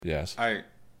Yes. I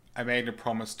made a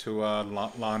promise to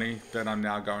Lani that I'm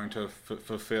now going to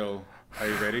fulfill. Are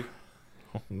you ready?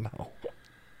 Oh, no.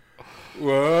 Oh,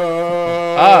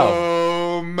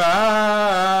 Whoa, my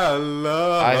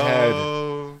I had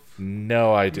love,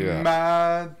 no idea.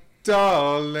 my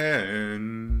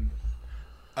darling.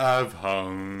 I've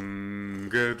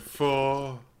hungered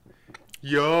for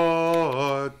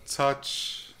your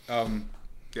touch.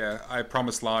 Yeah, I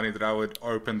promised Lani that I would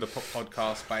open the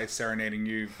podcast by serenading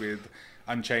you with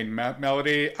Unchained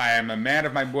Melody. I am a man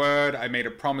of my word. I made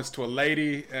a promise to a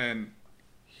lady, and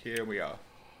here we are.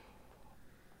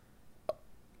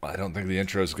 I don't think the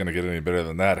intro is going to get any better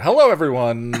than that. Hello,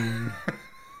 everyone.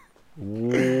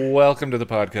 Welcome to the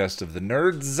podcast of the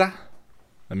Nerds.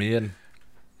 I'm Ian.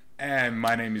 And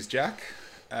my name is Jack.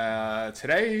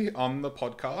 Today on the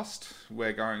podcast,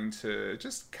 we're going to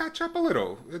just catch up a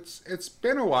little. It's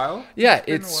been a while. Yeah,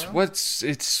 It's been a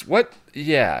while.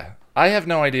 yeah. I have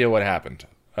no idea what happened.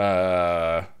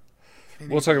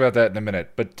 We'll talk about that in a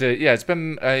minute. But yeah, it's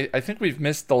been, I think we've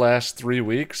missed the last 3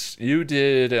 weeks. You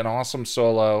did an awesome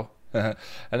solo, and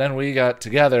then we got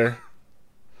together.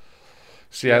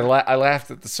 See, Yeah. I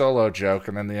laughed at the solo joke,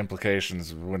 and then the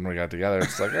implications when we got together.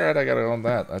 It's like, all right, I got to own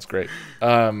that. That's great.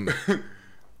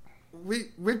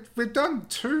 We've done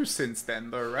two since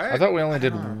then, though, right? I thought we only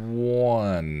did don't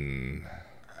one.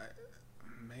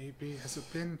 Maybe has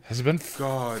it been? Has it been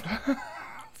God.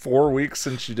 4 weeks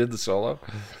since you did the solo?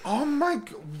 Oh my.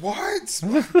 What?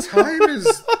 Time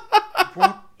is.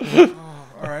 What? Oh,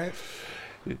 all right.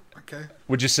 Okay.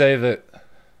 Would you say that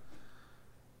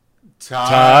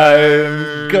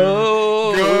Time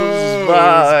goes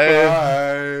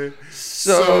by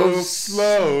so so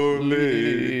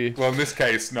slowly. Well, in this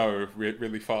case, no,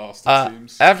 really fast. It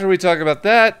seems. After we talk about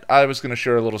that, I was going to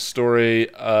share a little story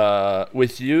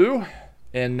with you,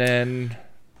 and then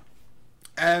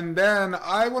And then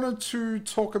I wanted to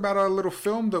talk about a little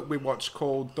film that we watched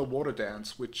called The Water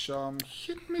Dance, which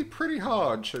hit me pretty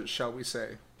hard, shall we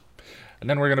say.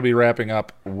 we're going to be wrapping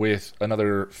up with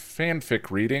another fanfic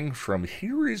reading from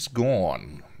Here Is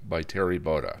Gone by Terry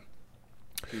Boda.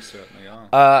 You certainly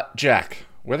are. Jack,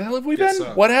 where the hell have we Yes, been?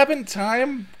 sir. What happened?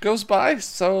 Time goes by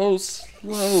so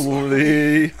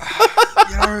slowly.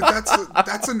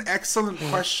 That's an excellent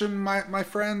question, my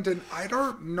friend, and I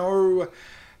don't know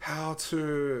how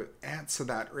to answer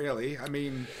that really. I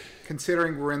mean,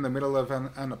 considering we're in the middle of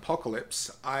an apocalypse,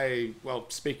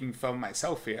 speaking for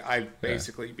myself here, I've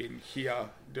basically been here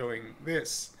doing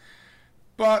this.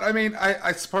 But I mean,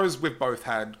 I suppose we've both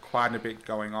had quite a bit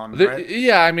going on, right?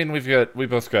 Yeah, I mean, we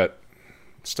both got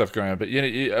stuff going on, but you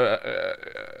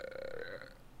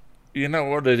know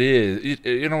what it is.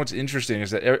 You know what's interesting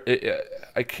is that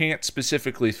I can't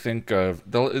specifically think of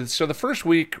so the first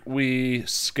week we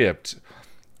skipped.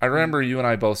 I remember you and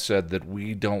I both said that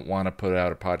we don't want to put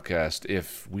out a podcast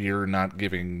if we're not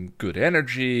giving good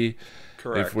energy,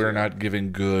 Correct. if we're not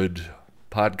giving good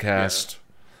podcast.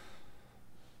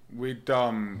 We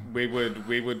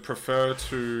would prefer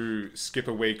to skip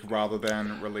a week rather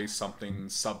than release something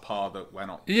subpar that we're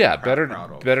not Yeah, proud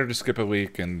of. better to skip a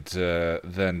week and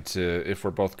than to if we're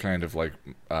both kind of like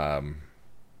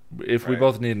if we Right.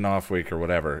 both need an off week or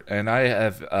whatever. And I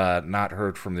have not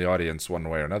heard from the audience one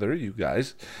way or another, you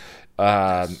guys,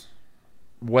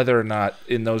 whether or not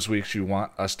in those weeks you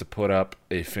want us to put up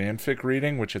a fanfic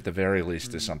reading, which at the very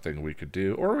least is something we could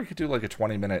do, or we could do like a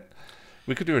 20-minute.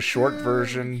 We could do a short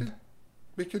version.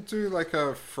 We could do like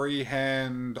a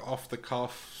freehand, off the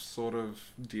cuff sort of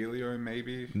dealio,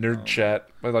 maybe. Nerd chat,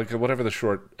 but like whatever the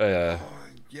short.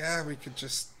 Yeah, we could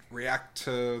just react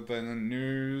to the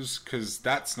news because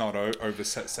that's not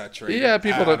oversaturated. Yeah, at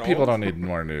people all. don't need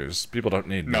more news. People don't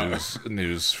need No.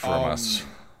 news from us.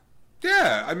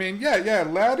 Yeah, I mean, yeah.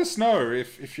 Let us know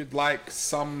if you'd like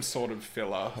some sort of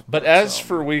filler. But as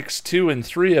for weeks 2 and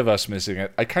 3 of us missing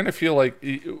it, I kind of feel like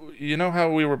you know how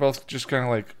we were both just kind of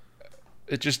like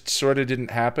it just sort of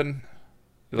didn't happen.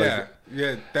 Like,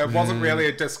 yeah, there wasn't really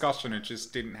a discussion. It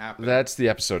just didn't happen. That's the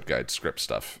episode guide script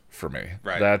stuff for me.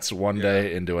 Right. That's one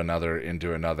day into another, and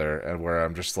where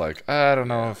I'm just like, I don't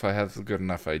know if I have a good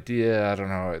enough idea. I don't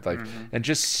know, like, and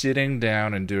just sitting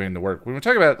down and doing the work. We were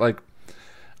talking about like,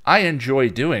 I enjoy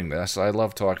doing this. I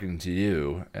love talking to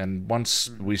you, and once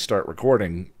we start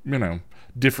recording,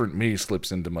 different me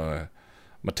slips into my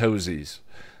toesies.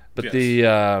 But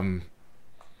Yes.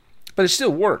 but it's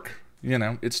still work.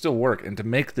 It's still work. And to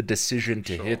make the decision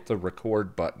to hit the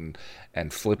record button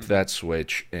and flip that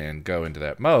switch and go into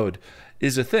that mode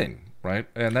is a thing, right?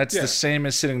 And that's Yeah. the same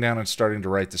as sitting down and starting to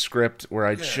write the script, where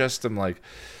I just am like,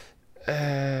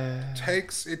 It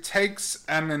takes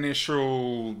an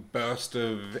initial burst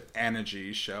of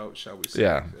energy, shall we say?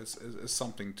 Yeah. There's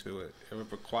something to it. It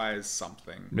requires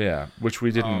something. Yeah, which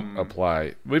we didn't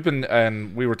apply. We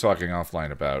were talking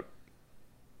offline about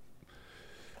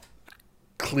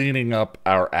cleaning up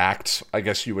our act, I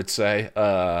guess you would say.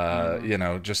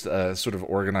 Just sort of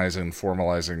organizing,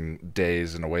 formalizing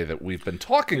days in a way that we've been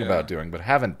talking about doing but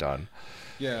haven't done.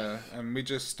 Yeah, and we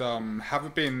just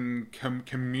haven't been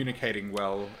communicating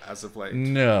well as of late.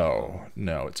 No.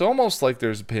 It's almost like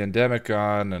there's a pandemic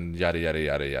on and yada, yada,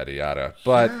 yada, yada, yada.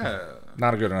 But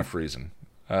not a good enough reason,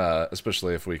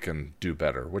 especially if we can do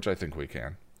better, which I think we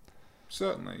can.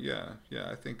 Certainly, yeah.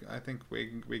 I think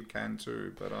we can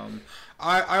too. But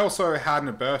I also had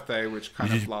a birthday which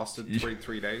kind of lasted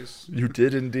three days. You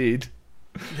did indeed.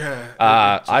 Yeah.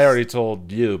 I already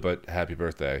told you, but happy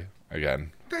birthday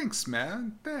again. Thanks,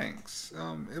 man. Thanks.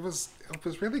 It was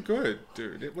really good,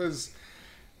 dude. It was.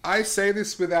 I say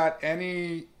this without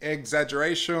any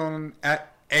exaggeration.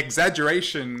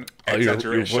 Exaggeration.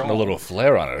 You're putting a little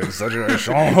flair on it.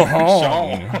 Exaggeration.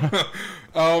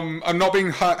 I'm not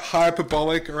being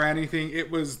hyperbolic or anything. It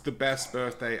was the best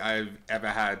birthday I've ever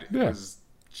had. It was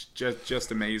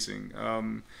just amazing.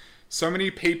 So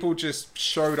many people just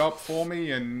showed up for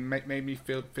me and made me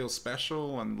feel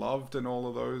special and loved and all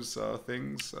of those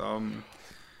things.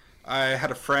 I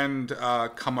had a friend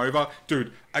come over.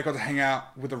 Dude, I got to hang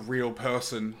out with a real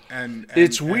person. And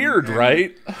it's weird,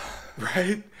 right?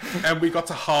 Right? And we got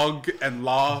to hug and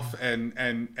laugh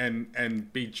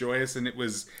and be joyous. And it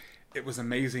was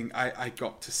amazing. I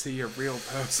got to see a real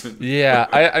person. Yeah,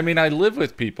 I mean, I live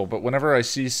with people, but whenever I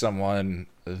see someone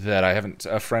that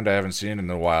a friend I haven't seen in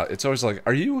a while, it's always like,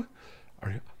 are you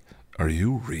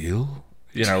real?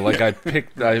 You know, like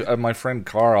my friend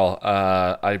Carl,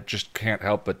 I just can't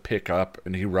help but pick up,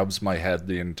 and he rubs my head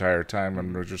the entire time,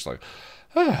 and we're just like,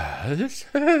 it's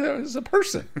a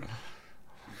person.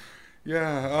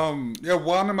 Yeah,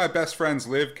 one of my best friends,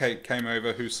 Liv, came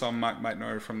over, who some might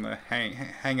know from the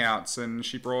hangouts, and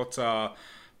she brought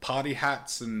party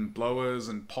hats and blowers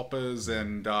and poppers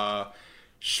and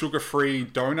sugar-free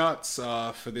donuts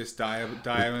for this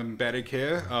diabetic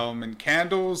here, and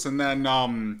candles, and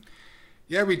then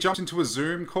we jumped into a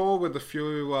Zoom call with a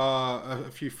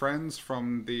few friends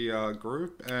from the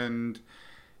group, and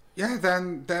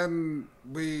then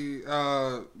we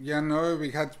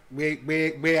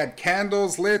had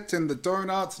candles lit and the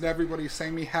donuts, and everybody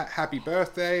sang me happy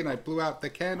birthday, and I blew out the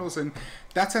candles, and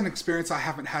that's an experience I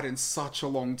haven't had in such a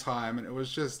long time, and it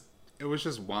was just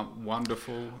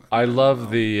wonderful. I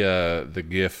love the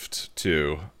gift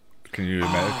too. Can you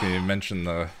mention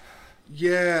the?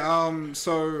 Yeah,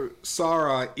 so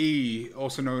Sarah E,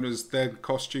 also known as the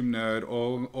Costume Nerd,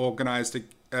 organized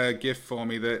a gift for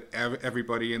me that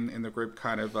everybody in the group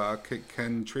kind of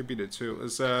contributed to. It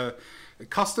was a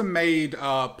custom-made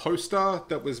poster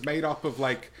that was made up of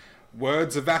like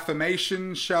words of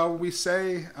affirmation, shall we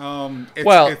say.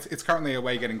 It's currently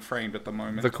away getting framed at the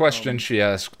moment. The question she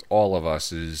asked all of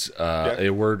us is a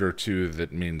word or two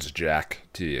that means Jack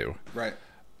to you. Right.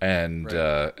 And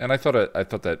I thought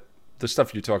that the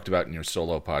stuff you talked about in your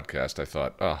solo podcast, I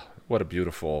thought, oh, what a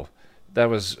beautiful. That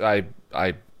was I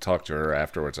talked to her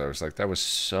afterwards. I was like, that was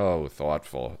so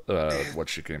thoughtful. What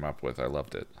she came up with, I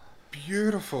loved it.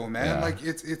 Beautiful, man. Yeah. Like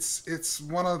it's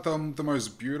one of the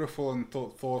most beautiful and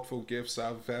thoughtful gifts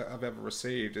I've ever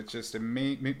received. It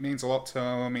means a lot to me.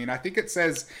 I mean, I think it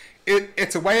says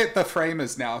it's away at the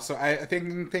framers now. So I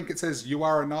think it says you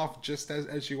are enough just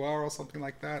as you are, or something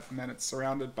like that. And then it's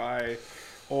surrounded by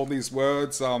all these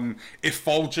words.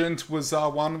 Effulgent was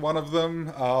one of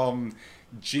them.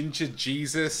 Ginger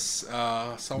Jesus.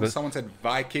 Someone said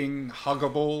Viking.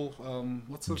 Huggable.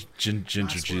 What's the Ginger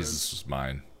Jesus was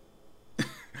mine.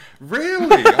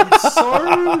 Really?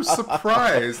 I'm so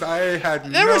surprised. I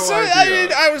had no idea. I mean,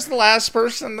 I was the last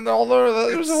person, and although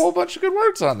there was a whole bunch of good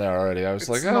words on there already, I was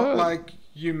like, it's not like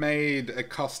you made a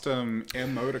custom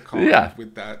emoticon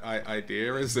with that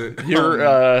idea, is it?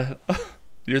 You're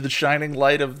the shining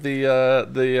light of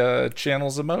the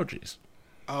channel's emojis.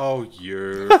 Oh,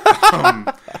 you.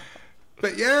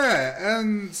 But yeah,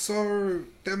 and so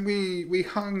then we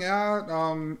hung out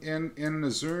in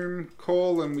a Zoom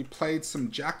call, and we played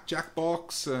some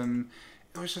Jackbox, and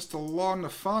it was just a lot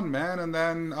of fun, man. And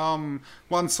then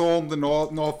once all the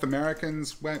North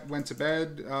Americans went to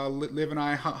bed, Liv and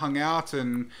I hung out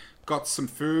and got some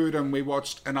food, and we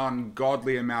watched an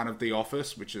ungodly amount of The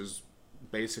Office, which is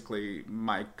basically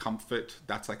my comfort.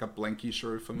 That's like a blankie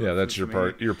show for me. Yeah, that's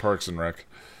your Parks and Rec.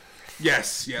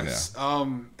 Yes. Yeah.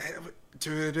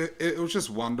 Dude, it was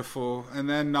just wonderful. And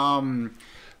then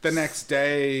the next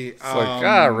day, It's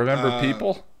like, remember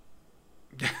people?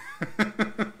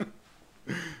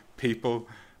 People.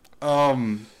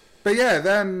 But yeah,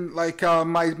 then like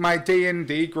my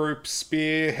D&D group,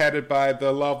 spearheaded by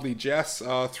the lovely Jess,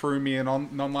 threw me an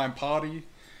online party,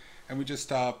 and we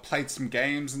just played some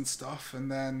games and stuff,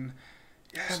 and then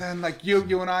like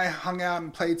you and I hung out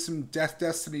and played some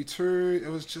Destiny 2. It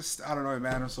was just, I don't know,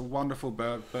 man, it was a wonderful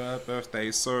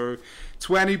birthday. So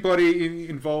to anybody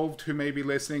involved who may be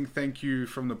listening, thank you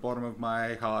from the bottom of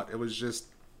my heart. It was just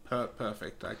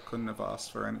perfect. I couldn't have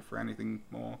asked for anything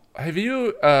more. Have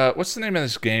you what's the name of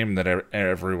this game that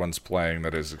everyone's playing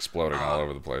that is exploding all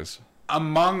over the place?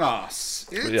 Among Us.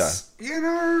 It's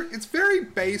it's very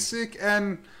basic,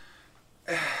 and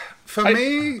for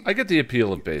me, I get the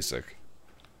appeal of basic.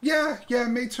 Yeah,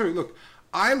 me too. Look,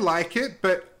 I like it,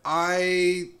 but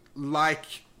I like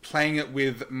playing it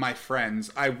with my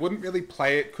friends. I wouldn't really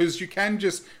play it because you can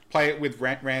just play it with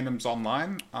randoms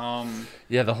online.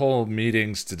 Yeah, the whole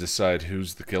meetings to decide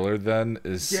who's the killer then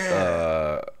is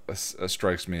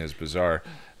strikes me as bizarre.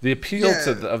 The appeal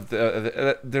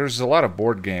to there's a lot of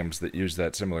board games that use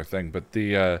that similar thing, but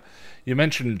the you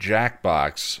mentioned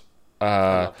Jackbox.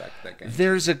 I love that game.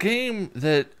 There's a game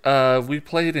that we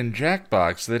played in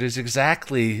Jackbox that is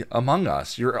exactly Among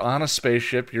Us. You're on a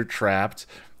spaceship, you're trapped,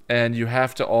 and you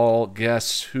have to all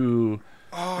guess who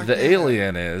the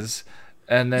alien is,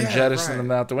 and then jettison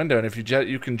them out the window. And if you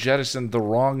can jettison the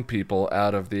wrong people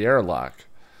out of the airlock.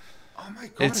 Oh my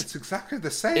god, it's exactly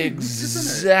the same,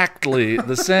 exactly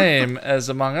the same as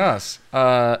Among Us.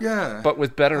 But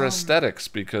with better aesthetics,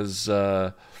 because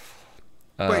wait,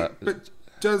 but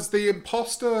does the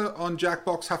imposter on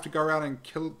Jackbox have to go around and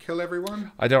kill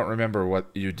everyone? I don't remember what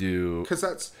you do.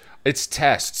 Because it's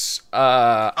tests, which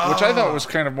I thought was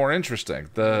kind of more interesting.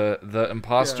 The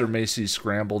imposter may see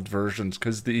scrambled versions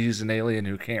because he's an alien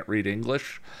who can't read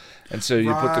English, and so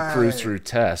you put the crew through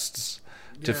tests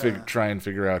to try and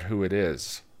figure out who it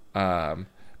is. But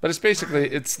it's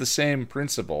basically it's the same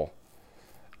principle.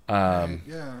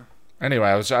 Anyway,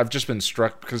 I've just been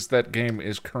struck because that game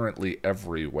is currently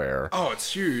everywhere. Oh,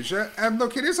 it's huge. And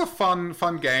look, it is a fun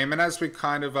game. And as we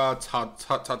kind of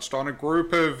touched on, a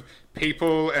group of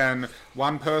people and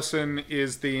one person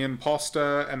is the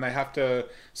imposter, and they have to...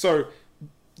 So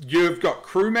you've got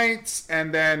crewmates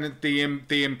and then the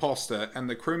imposter. And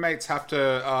the crewmates have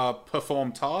to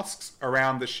perform tasks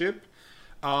around the ship.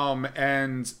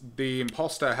 And the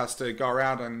imposter has to go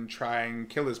around and try and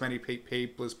kill as many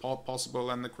people as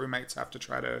possible, and the crewmates have to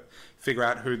try to figure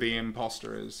out who the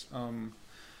imposter is. And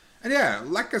yeah,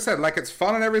 like I said, like it's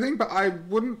fun and everything, but I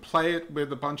wouldn't play it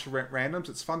with a bunch of randoms.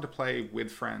 It's fun to play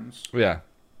with friends. Yeah.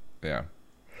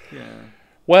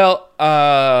 Well,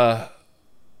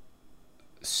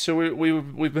 so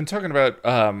we've been talking about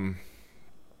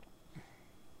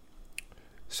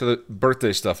so the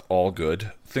birthday stuff, all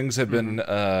good. Things have been,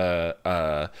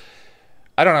 I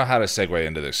don't know how to segue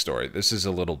into this story. This is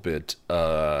a little bit,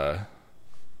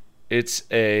 it's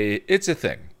a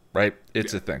thing, right?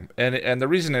 It's a thing. And the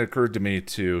reason it occurred to me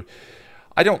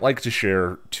I don't like to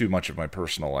share too much of my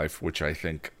personal life, which I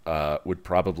think would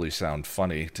probably sound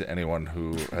funny to anyone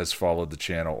who has followed the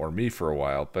channel or me for a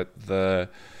while, but I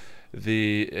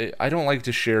don't like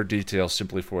to share details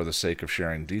simply for the sake of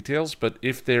sharing details, but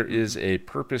if there is a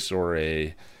purpose or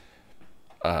a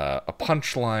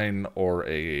punchline or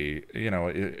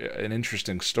an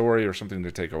interesting story or something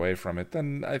to take away from it,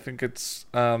 then I think it's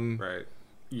right.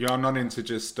 You're not into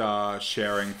just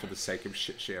sharing for the sake of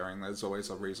sharing. There's always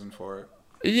a reason for it.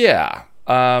 Yeah.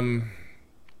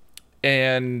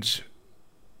 And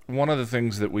one of the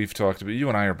things that we've talked about, you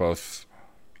and I are both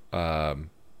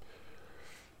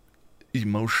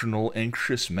emotional,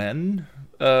 anxious men.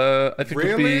 I think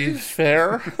would be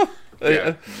fair.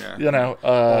 Yeah. You know,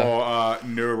 or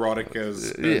neurotic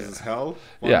as hell.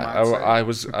 I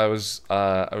was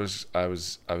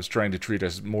trying to treat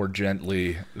us more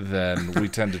gently than we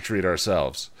tend to treat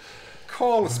ourselves.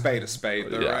 Call a spade,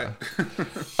 though,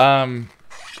 right?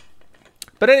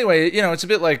 But anyway, it's a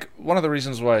bit like one of the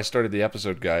reasons why I started the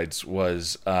episode guides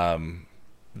was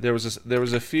there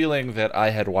was a feeling that I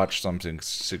had watched something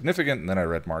significant, and then I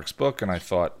read Mark's book, and I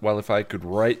thought, well, if I could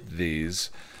write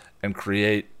these and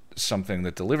create something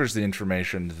that delivers the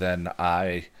information, then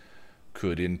I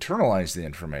could internalize the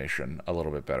information a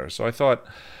little bit better. So I thought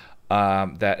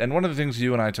that, and one of the things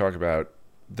you and I talk about,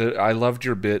 I loved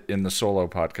your bit in the solo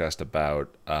podcast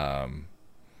about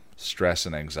stress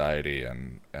and anxiety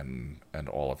and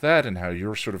all of that, and how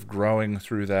you're sort of growing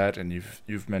through that, and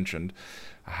you've mentioned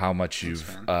how much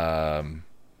you've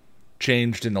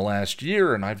changed in the last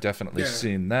year, and I've definitely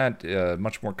seen that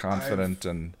much more confident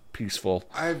and peaceful.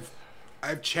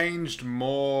 I've changed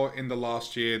more in the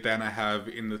last year than I have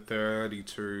in the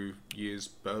 32 years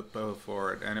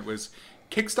before it, and it was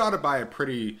kickstarted by a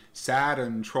pretty sad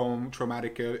and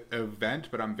traumatic event.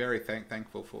 But I'm very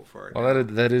thankful for it. Well,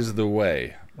 that is the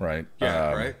way, right?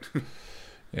 Yeah, right.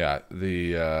 Yeah,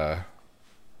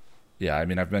 yeah. I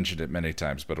mean, I've mentioned it many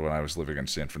times, but when I was living in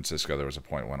San Francisco, there was a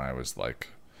point when I was like,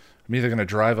 I'm either going to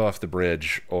drive off the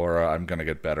bridge or I'm going to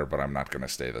get better, but I'm not going to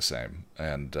stay the same.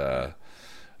 And the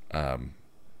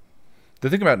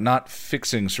thing about not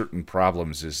fixing certain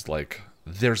problems is like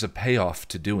there's a payoff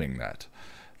to doing that.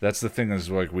 That's the thing is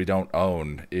like we don't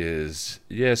own is,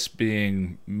 yes,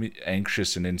 being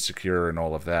anxious and insecure and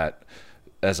all of that,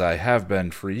 as I have been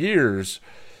for years,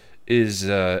 is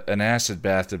an acid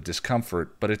bath of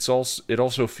discomfort, but it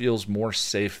also feels more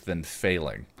safe than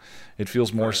failing. It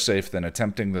feels more safe than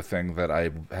attempting the thing that I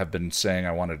have been saying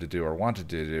I wanted to do or wanted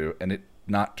to do, and it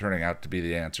not turning out to be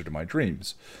the answer to my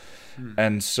dreams.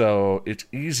 And so it's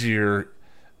easier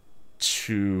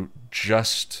to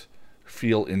just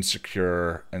feel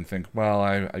insecure and think, well,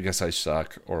 I guess I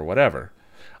suck or whatever,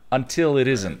 until it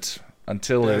isn't.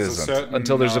 Until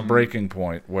there's a breaking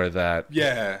point where that...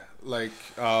 Yeah, like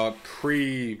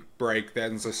pre-break,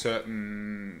 there's a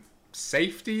certain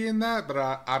safety in that, but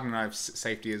I don't know if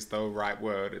safety is the right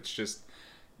word. It's just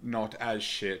not as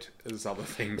shit as other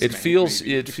things. It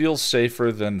feels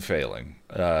safer than failing.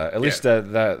 At least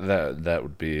that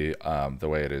would be the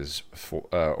way it is for,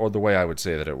 or the way I would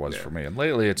say that it was for me. And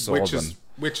lately, it's all been...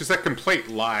 Which is a complete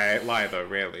lie though,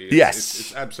 really.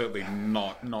 It's absolutely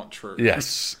not true.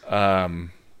 Yes. Yeah.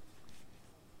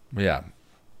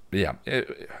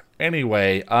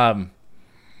 Anyway,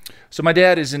 so my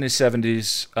dad is in his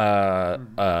 70s.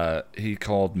 He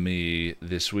called me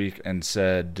this week and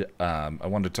said, I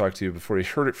wanted to talk to you before you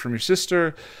heard it from your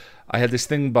sister. I had this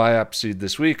thing biopsied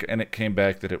this week, and it came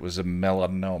back that it was a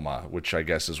melanoma, which I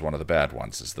guess is one of the bad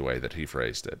ones, is the way that he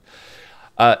phrased it.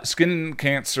 Skin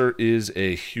cancer is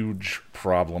a huge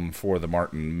problem for the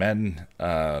Martin men,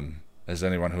 as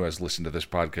anyone who has listened to this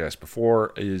podcast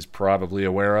before is probably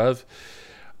aware of.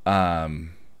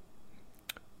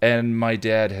 And my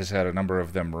dad has had a number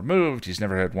of them removed. He's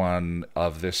never had one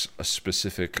of this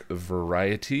specific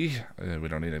variety. We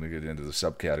don't need to get into the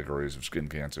subcategories of skin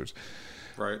cancers.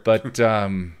 Right. But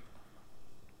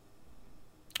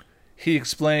he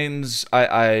explains,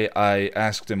 I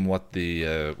asked him what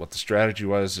the strategy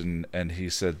was, and he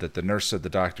said that the nurse said the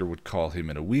doctor would call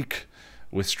him in a week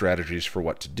with strategies for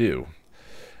what to do.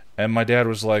 And my dad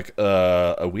was like,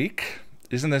 a week?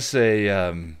 Isn't this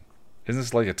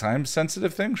like a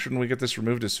time-sensitive thing? Shouldn't we get this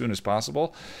removed as soon as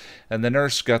possible? And the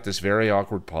nurse got this very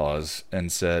awkward pause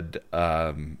and said,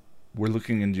 we're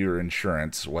looking into your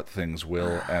insurance, what things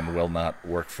will and will not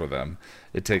work for them.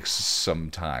 It takes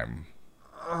some time.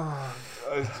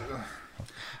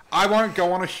 I won't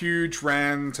go on a huge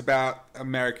rant about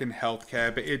American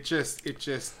healthcare, but it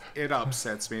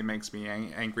upsets me. It makes me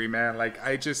angry, man. Like,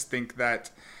 I just think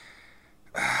that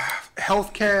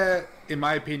healthcare, in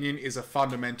my opinion, is a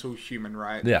fundamental human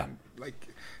right. Yeah. Like,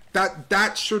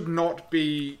 that should not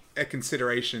be a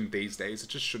consideration these days. It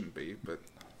just shouldn't be, but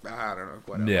I don't know,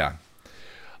 whatever. Yeah.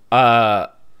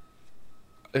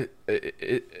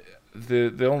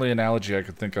 The only analogy I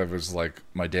could think of is like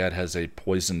my dad has a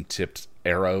poison-tipped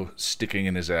arrow sticking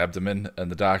in his abdomen,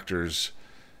 and the doctors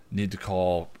need to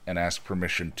call and ask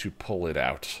permission to pull it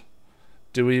out.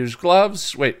 Do we use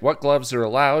gloves? Wait, what gloves are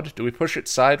allowed? Do we push it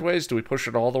sideways? Do we push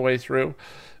it all the way through?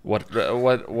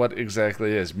 What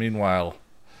exactly is? Meanwhile,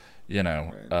 you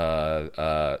know,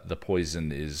 the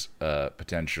poison is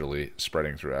potentially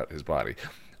spreading throughout his body.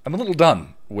 I'm a little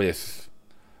done with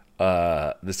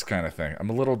this kind of thing. I'm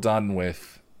a little done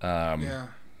with, you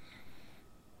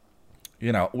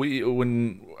know,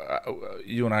 when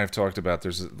you and I have talked about,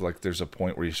 there's a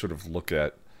point where you sort of look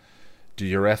at, do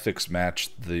your ethics match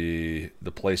the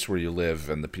place where you live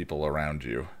and the people around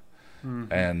you?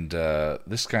 Mm-hmm. And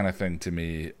this kind of thing to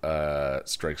me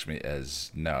strikes me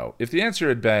as no. If the answer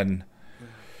had been,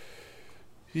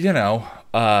 you know,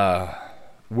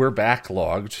 we're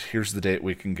backlogged, here's the date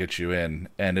we can get you in,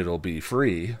 and it'll be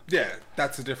free. Yeah,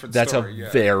 that's a different story. That's a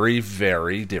very,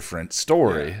 very different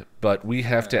story. Yeah. But we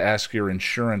have to ask your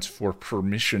insurance for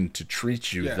permission to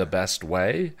treat you the best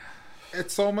way.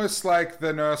 It's almost like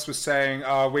the nurse was saying,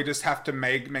 we just have to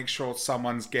make sure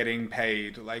someone's getting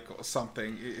paid, like, or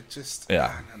something. It just,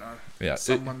 I don't know. Yeah.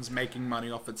 Someone's making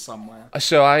money off it somewhere.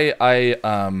 So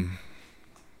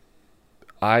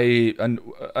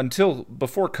until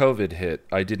before COVID hit,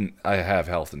 I have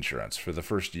health insurance. For the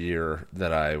first year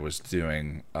that I was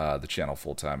doing the channel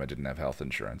full time, I didn't have health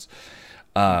insurance.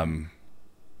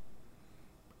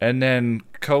 And then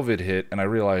COVID hit, and I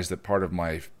realized that part of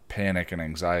my panic and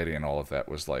anxiety and all of that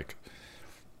was like,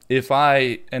 if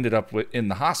I ended up in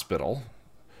the hospital,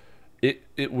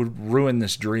 it would ruin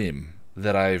this dream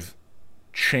that I've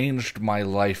changed my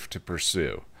life to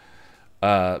pursue,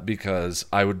 because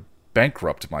I would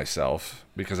bankrupt myself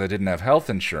because I didn't have health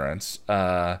insurance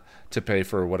to pay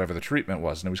for whatever the treatment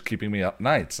was, and it was keeping me up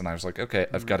nights. And I was like, okay,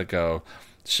 I've got to go.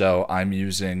 So I'm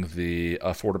using the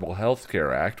Affordable Health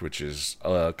Care Act, which is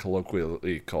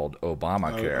colloquially called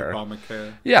Obamacare.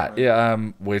 Obamacare. Yeah, Right. yeah,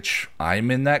 which I'm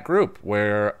in that group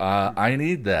where I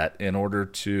need that in order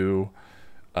to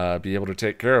be able to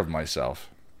take care of myself.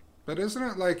 But isn't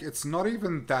it like it's not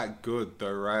even that good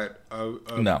though, right?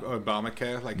 No.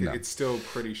 Obamacare, like No. it's still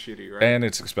pretty shitty, right? And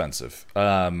it's expensive,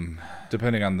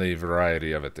 depending on the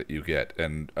variety of it that you get.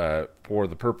 And for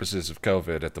the purposes of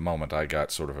COVID, at the moment, I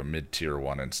got sort of a mid-tier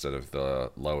one instead of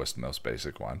the lowest, most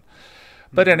basic one.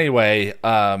 But anyway,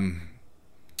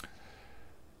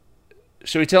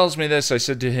 so he tells me this. I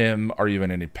said to him, "Are you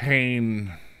in any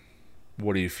pain?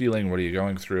 What are you feeling? What are you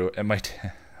going through?" And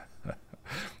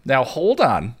now hold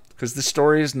on, because this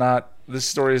story is not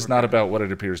about what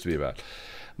it appears to be about.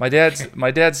 My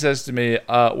dad says to me,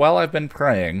 "Well, I've been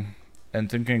praying and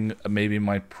thinking maybe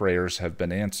my prayers have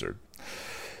been answered."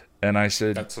 And I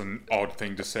said, That's an odd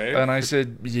thing to say. and I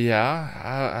said,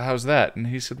 "Yeah, how's that?" And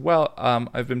he said, "Well,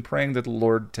 I've been praying that the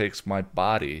Lord takes my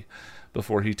body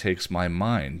before he takes my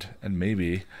mind, and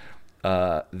maybe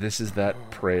this is that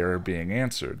prayer being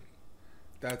answered."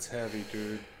 That's heavy,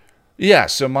 dude. Yeah,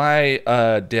 so my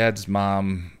dad's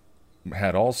mom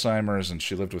had Alzheimer's, and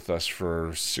she lived with us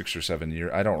for 6 or 7 years.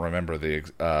 I don't remember the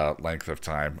length of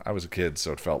time. I was a kid,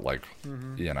 so it felt like,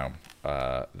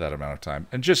 that amount of time.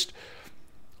 And just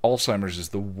Alzheimer's is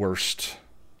the worst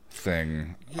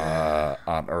thing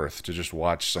on earth, to just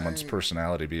watch someone's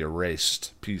personality be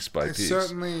erased piece by piece.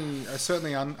 I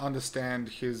certainly understand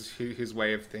his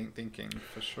way of thinking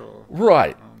for sure.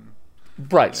 Right.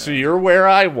 Right. So you're where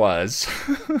I was.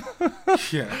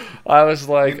 Yeah, I was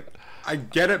like, I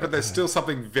get it, but there's still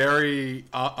something very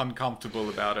uncomfortable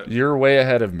about it. you're way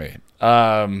ahead of me.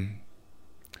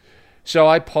 So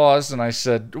I paused and I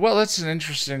said, "Well, that's an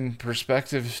interesting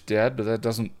perspective, Dad, but that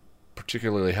doesn't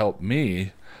particularly help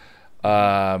me.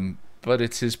 But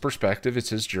it's his perspective, it's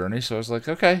his journey." So I was like,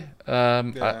 "Okay,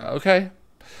 okay."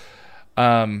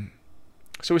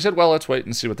 So we said, "Well, let's wait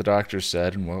and see what the doctor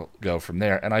said, and we'll go from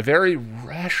there." And I very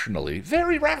rationally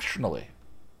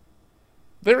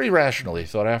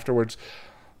thought afterwards,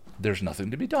 there's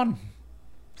nothing to be done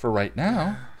for right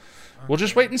now. We'll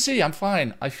just wait and see. I'm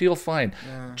fine. I feel fine.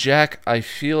 Yeah. Jack, I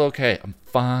feel okay. I'm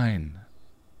fine.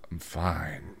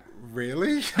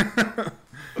 Really?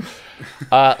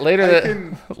 Later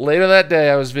that day,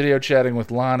 I was video chatting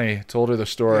with Lonnie, told her the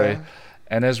story, Yeah.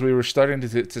 and as we were starting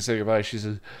to say goodbye, she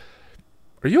said,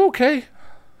 "Are you okay?"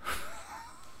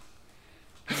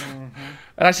 And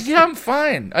I said, "Yeah, I'm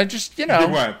fine. I just, You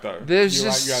weren't though. there's you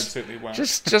just absolutely weren't.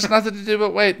 just nothing to do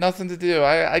but wait, nothing to do.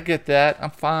 I get that.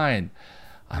 I'm fine.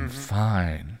 I'm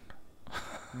fine."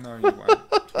 No, you weren't.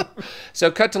 So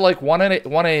cut to like 1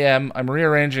 a.m. I'm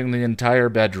rearranging the entire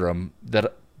bedroom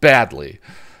badly.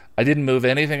 I didn't move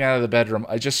anything out of the bedroom.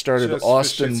 I just started Just for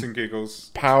Austin shits and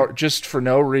giggles. power, just for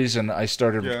no reason. I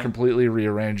started Yeah. completely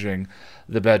rearranging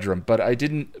the bedroom, but I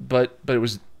didn't. But it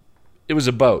was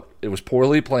a boat. It was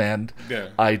poorly planned. Yeah.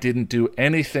 I didn't do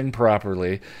anything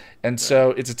properly, and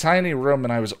so it's a tiny room,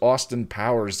 and I was Austin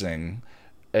Powersing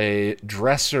a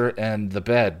dresser and the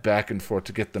bed back and forth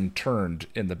to get them turned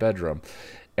in the bedroom.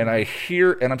 And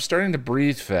I'm starting to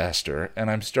breathe faster, and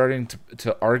I'm starting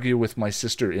to argue with my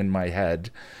sister in my head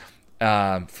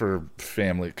for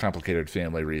complicated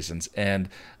family reasons. And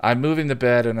I'm moving the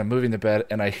bed, and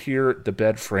I hear the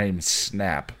bed frame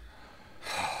snap.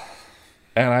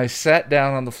 And I sat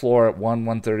down on the floor at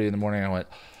 1:30 in the morning, and I went,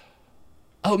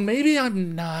 "Oh, maybe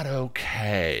I'm not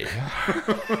okay."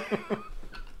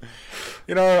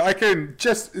 You know, I can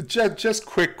just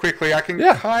quickly, I can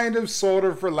Yeah. kind of sort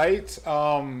of relate.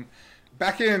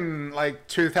 Back in like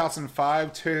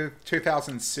 2005 to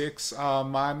 2006,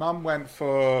 my mum went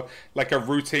for like a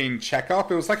routine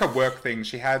checkup. It was like a work thing.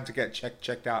 She had to get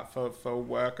checked out for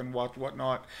work and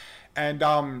whatnot.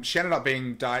 And she ended up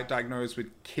being diagnosed with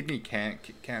kidney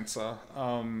cancer.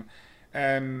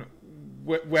 And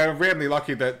we're really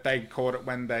lucky that they caught it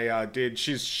when they did.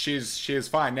 She is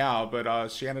fine now, but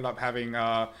she ended up having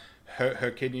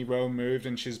her kidney removed,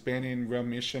 and she's been in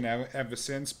remission ever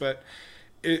since. But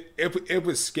it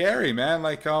was scary, man.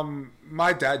 Like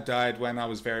my dad died when I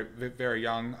was very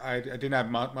young. I didn't have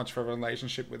much of a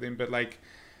relationship with him, but like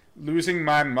losing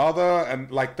my mother,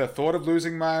 and like the thought of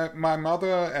losing my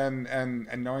mother,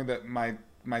 and knowing that my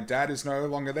dad is no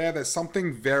longer there. There's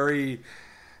something very,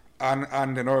 I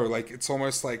don't know, like it's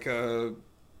almost like a.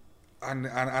 I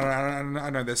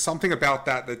know. There's something about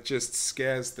that just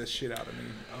scares the shit out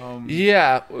of me.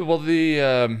 Yeah, well,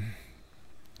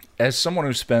 as someone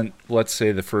who spent, let's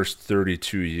say, the first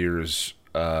 32 years,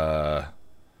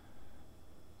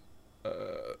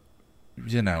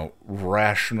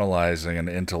 rationalizing and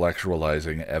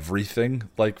intellectualizing everything,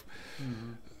 like,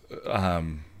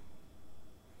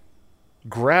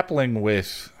 grappling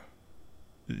with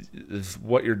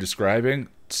what you're describing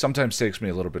sometimes takes me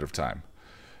a little bit of time,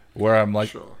 where I'm like,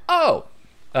 Sure. oh.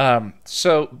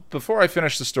 So before I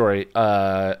finish the story,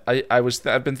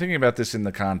 I've been thinking about this in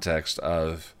the context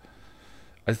of,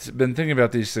 I've been thinking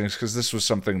about these things because this was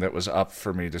something that was up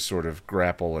for me to sort of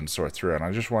grapple and sort through, and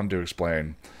I just wanted to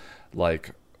explain,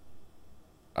 like,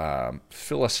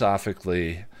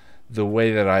 philosophically, the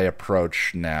way that I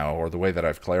approach now, or the way that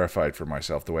I've clarified for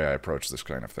myself the way I approach this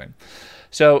kind of thing.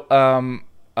 So,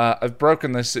 I've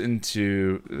broken this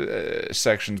into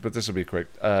sections, but this will be quick.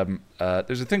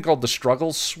 There's a thing called the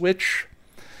struggle switch.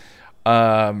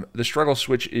 The struggle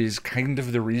switch is kind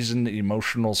of the reason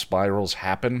emotional spirals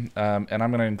happen, and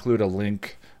I'm going to include a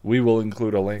link. We will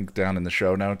include a link down in the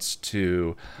show notes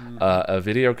to a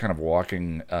video kind of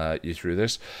walking you through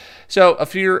this. So a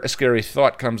fear, a scary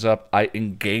thought comes up. I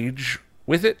engage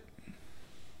with it.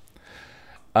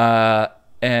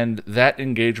 And that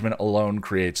engagement alone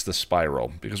creates the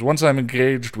spiral. Because once I'm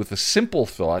engaged with a simple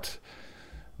thought,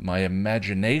 my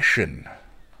imagination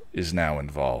is now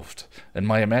involved. And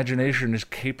my imagination is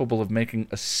capable of making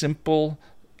a simple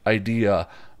idea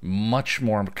much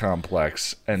more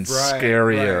complex and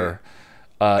scarier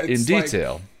in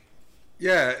detail. Like,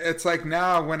 yeah, it's like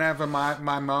now whenever my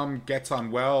mom gets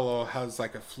unwell or has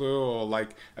like a flu or like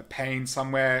a pain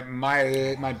somewhere,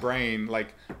 my brain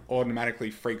like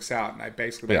automatically freaks out, and I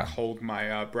basically like hold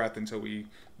my breath until we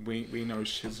know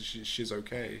she's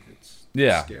okay. It's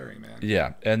scary, man.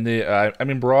 Yeah, and I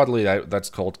mean broadly that's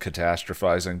called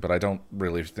catastrophizing, but I don't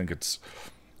really think it's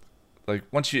like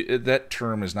that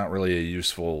term is not really a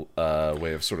useful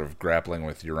way of sort of grappling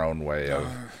with your own way of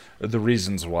the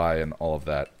reasons why and all of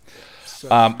that.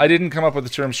 I didn't come up with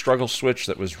the term struggle switch.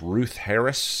 That was Ruth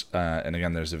Harris. And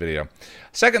again, there's a video.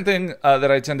 Second thing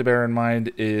that I tend to bear in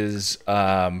mind is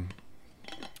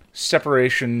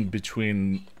separation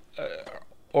between,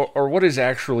 or what is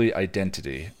actually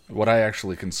identity, what I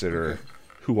actually consider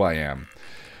who I am.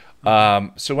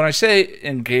 So when I say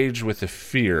engage with a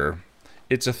fear,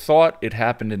 it's a thought. It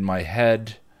happened in my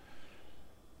head.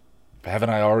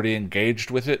 Haven't I already engaged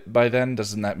with it by then?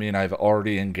 Doesn't that mean I've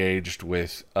already engaged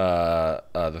with the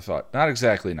thought? Not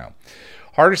exactly, no.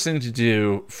 Hardest thing to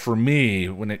do for me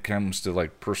when it comes to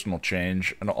like personal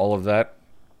change and all of that,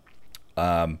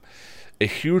 a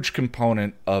huge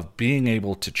component of being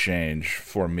able to change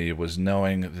for me was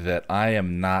knowing that I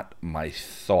am not my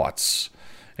thoughts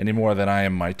any more than I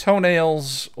am my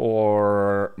toenails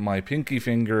or my pinky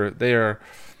finger. They're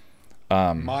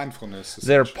mindfulness.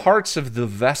 They're parts of the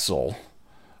vessel,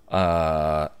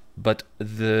 but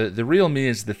the real me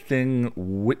is the thing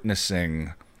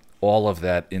witnessing all of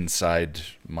that inside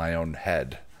my own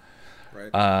head. Right.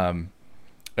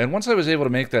 And once I was able to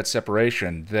make that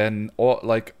separation, then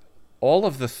all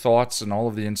of the thoughts and all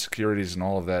of the insecurities and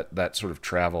all of that sort of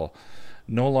travel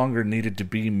no longer needed to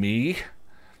be me.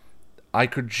 I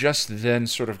could just then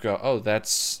sort of go, oh,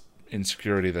 that's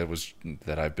insecurity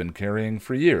that I've been carrying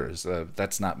for years.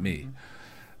 That's not me.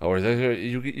 Or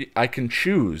I can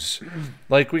choose.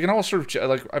 Like we can all sort of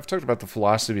like I've talked about the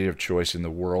philosophy of choice in the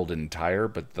world entire,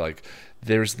 but like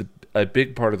there's a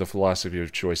big part of the philosophy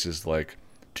of choice is like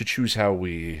to choose how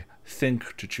we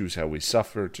think, to choose how we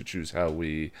suffer, to choose how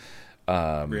we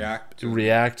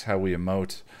react, how we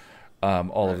emote.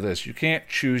 All of this. You can't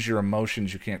choose your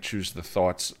emotions. You can't choose the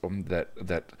thoughts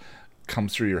that come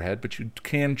through your head, but you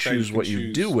can choose what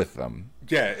you do with them.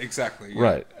 Yeah, exactly. Yeah.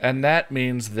 Right. And that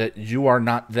means that you are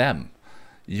not them.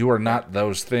 You are not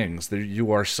those things.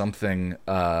 You are something,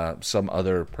 some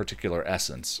other particular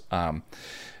essence. And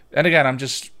again, I'm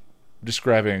just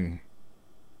describing,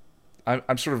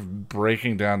 I'm sort of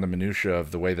breaking down the minutia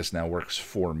of the way this now works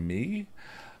for me.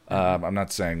 I'm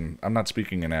not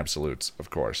speaking in absolutes, of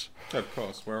course. Of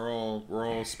course, we're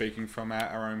all speaking from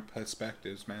our own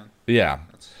perspectives, man. Yeah.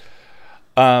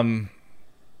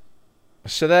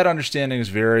 So that understanding is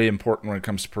very important when it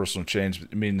comes to personal change.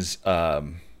 It means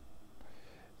that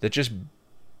just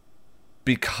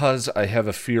because I have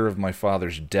a fear of my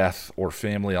father's death or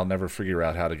family I'll never figure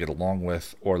out how to get along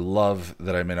with or love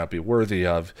that I may not be worthy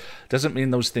of, doesn't mean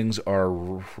those things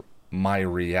are my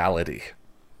reality.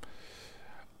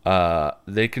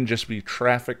 They can just be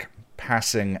traffic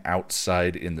passing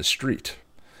outside in the street,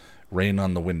 rain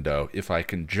on the window. If I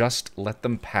can just let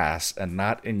them pass and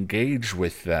not engage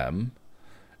with them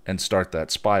and start that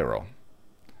spiral.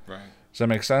 Right. Does that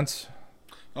make sense?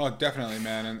 Oh, definitely,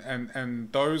 man.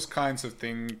 And those kinds of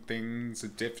things are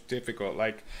difficult.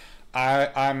 Like,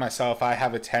 I myself, I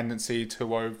have a tendency to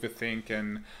overthink,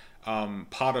 and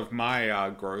part of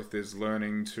my growth is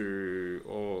learning to,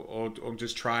 or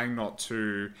just trying not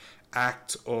to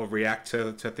act or react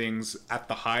to things at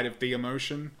the height of the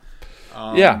emotion.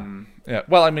 Yeah.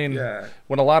 Well, I mean, Yeah.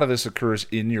 when a lot of this occurs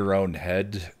in your own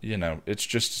head, it's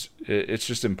just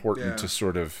important Yeah. to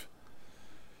sort of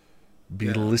be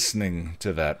listening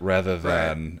to that rather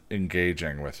than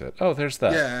engaging with it. Oh, there's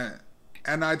that. Yeah,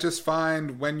 and I just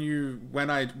find well,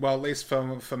 at least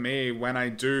for me, when I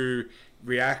do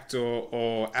react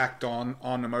or act on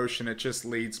emotion, it just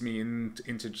leads me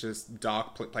into just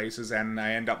dark places, and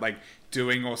I end up like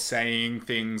doing or saying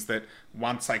things that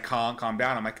once I can't calm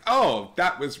down, I'm like, oh,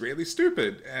 that was really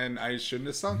stupid, and I shouldn't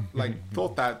have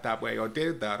thought that way or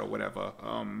did that or whatever.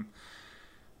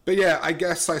 But yeah, I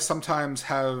guess I sometimes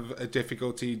have a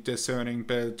difficulty discerning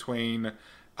between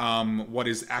what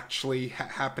is actually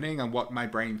happening and what my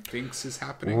brain thinks is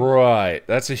happening. Right.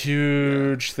 That's a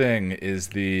huge thing, is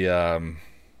the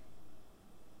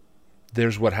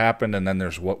there's what happened and then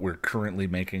there's what we're currently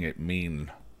making it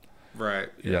mean. Right.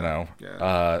 Yeah.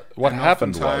 Yeah. What and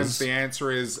happened oftentimes was... the answer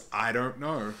is, I don't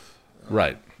know.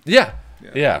 Right. Yeah.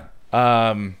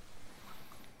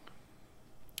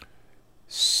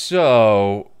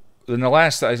 So, then the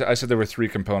last, I said there were 3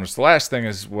 components. The last thing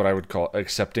is what I would call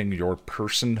accepting your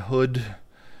personhood.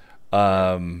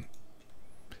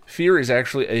 Fear is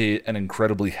actually an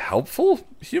incredibly helpful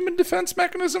human defense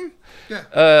mechanism. Yeah.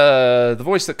 The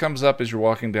voice that comes up as you're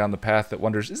walking down the path that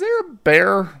wonders, is there a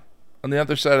bear on the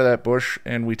other side of that bush?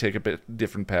 And we take a bit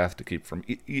different path to keep from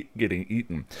getting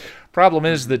eaten. Problem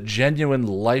is that genuine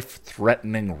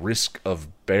life-threatening risk of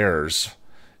bears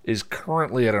is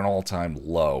currently at an all-time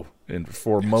low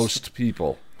for most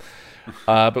people.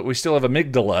 But we still have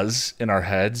amygdalas in our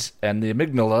heads, and the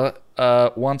amygdala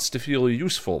wants to feel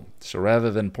useful. So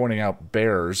rather than pointing out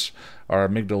bears, our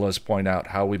amygdalas point out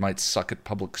how we might suck at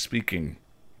public speaking,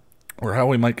 or how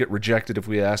we might get rejected if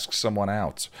we ask someone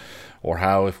out, or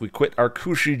how if we quit our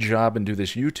cushy job and do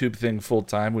this YouTube thing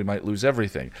full-time, we might lose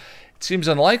everything. It seems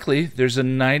unlikely. There's a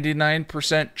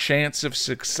 99% chance of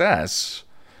success,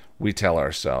 we tell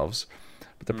ourselves.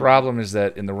 But the problem is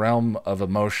that in the realm of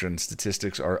emotion,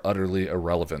 statistics are utterly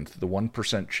irrelevant. The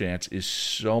 1% chance is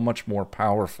so much more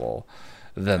powerful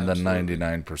than the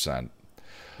 99%.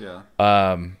 Yeah.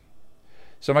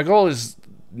 So my goal is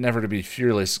never to be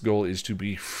fearless. Goal is to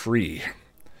be free.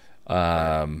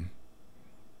 To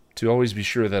always be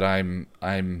sure that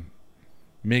I'm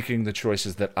making the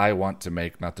choices that I want to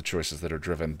make, not the choices that are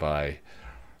driven by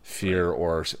fear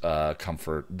or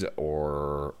comfort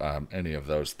or any of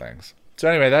those things. So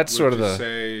anyway, that's sort of the... Would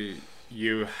you say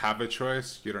you have a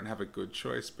choice? You don't have a good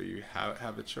choice, but you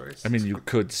have a choice? I mean, you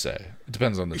could say. It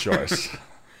depends on the choice.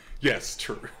 Yes,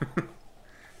 true.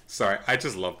 Sorry, I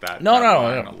just love that. No.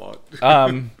 A lot.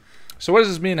 So what does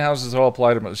this mean? How does this all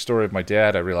apply to the story of my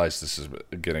dad? I realize this is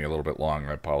getting a little bit long.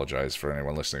 I apologize for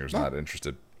anyone listening who's not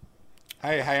interested.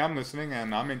 Hey, I'm listening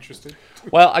and I'm interested.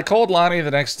 Well, I called Lonnie the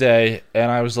next day,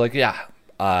 and I was like, yeah,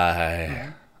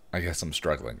 I guess I'm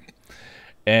struggling.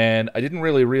 And I didn't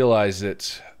really realize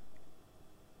it,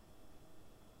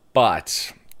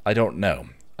 but I don't know.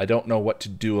 I don't know what to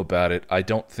do about it. I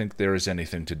don't think there is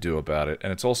anything to do about it.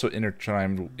 And it's also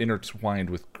intertwined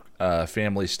with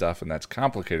family stuff, and that's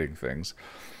complicating things.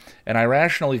 And I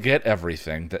rationally get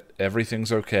everything, that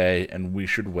everything's okay and we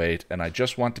should wait, and I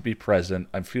just want to be present.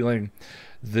 I'm feeling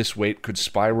this weight could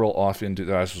spiral off into,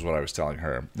 this is what I was telling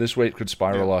her, this weight could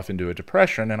spiral off into a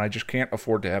depression, and I just can't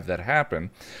afford to have that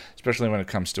happen, especially when it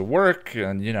comes to work,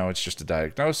 and, it's just a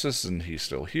diagnosis, and he's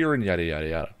still here, and yada, yada,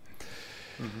 yada.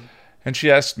 Mm-hmm. And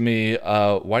she asked me,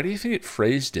 why do you think he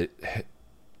phrased it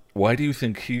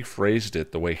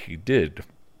the way he did?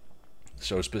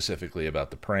 So specifically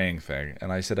about the praying thing.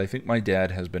 And I said, I think my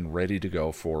dad has been ready to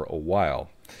go for a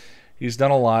while. He's done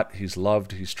a lot. He's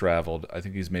loved. He's traveled. I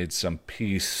think he's made some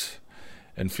peace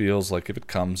and feels like if it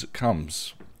comes, it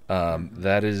comes.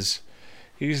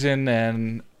 He's in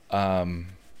a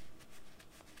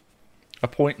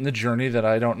point in the journey that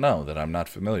I don't know, that I'm not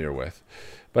familiar with.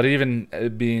 But even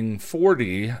being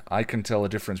 40, I can tell a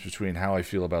difference between how I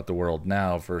feel about the world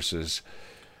now versus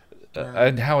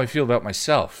and how I feel about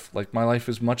myself. Like, my life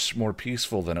is much more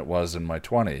peaceful than it was in my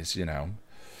 20s, you know.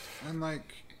 And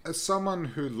like, as someone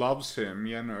who loves him,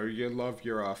 you know, you love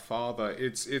your father.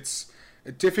 It's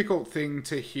a difficult thing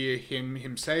to hear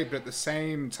him say, but at the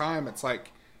same time, it's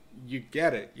like you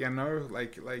get it, you know,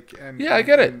 and Yeah, I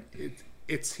get it.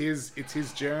 It's his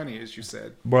journey, as you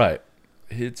said. Right.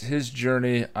 It's his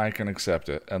journey. I can accept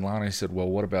it. And Lonnie said, well,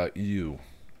 what about you?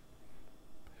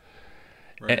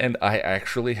 Right. And I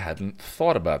actually hadn't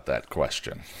thought about that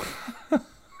question.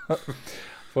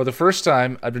 For the first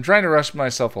time, I've been trying to rush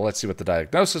myself, well, let's see what the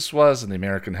diagnosis was and the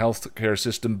American healthcare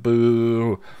system,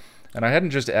 boo. And I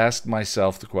hadn't just asked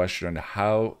myself the question,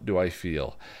 how do I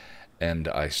feel? And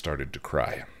I started to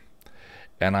cry.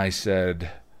 And I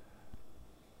said,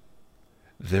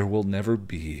 there will never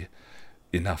be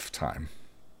enough time.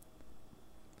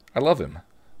 I love him.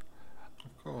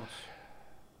 Of course.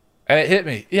 And it hit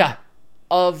me. Yeah,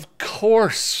 of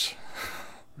course.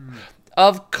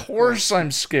 Of course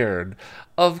I'm scared.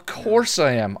 Of course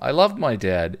I am. I love my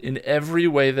dad in every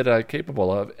way that I'm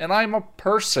capable of, and I'm a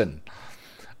person.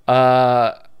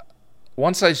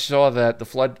 Once I saw that, the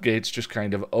floodgates just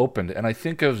kind of opened, and I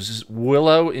think of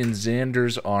Willow in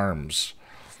Xander's arms.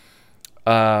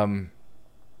 That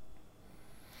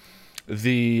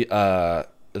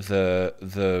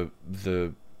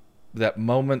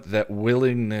moment, that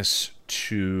willingness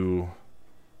to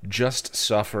just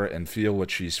suffer and feel what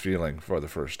she's feeling for the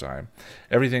first time.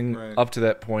 Everything up to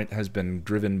that point has been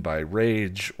driven by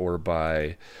rage or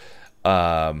by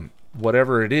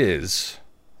whatever it is.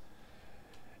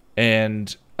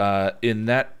 And in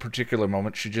that particular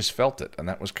moment, she just felt it. And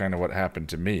that was kind of what happened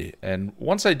to me. And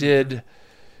once I did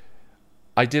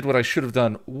what I should have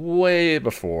done way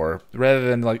before, rather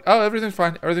than like, oh, everything's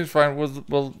fine,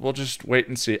 we'll just wait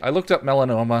and see. I looked up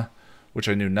melanoma, which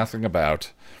I knew nothing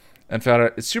about, and found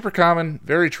out it's super common,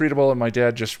 very treatable, and my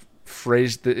dad just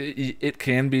phrased it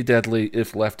can be deadly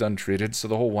if left untreated, so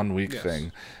the whole 1 week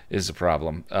thing is a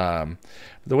problem.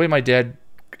 The way my dad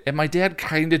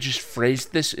kind of just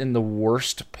phrased this in the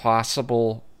worst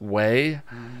possible way.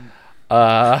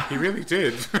 He really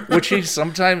did. Which he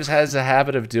sometimes has a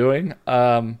habit of doing.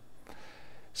 So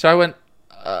I went,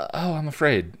 I'm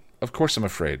afraid. Of course I'm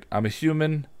afraid. I'm a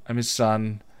human. I'm his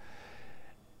son.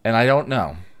 And I don't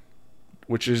know.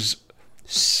 Which is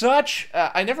such...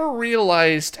 I never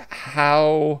realized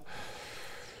how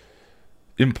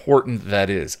important that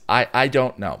is. I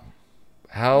don't know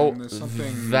how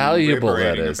valuable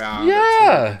that is.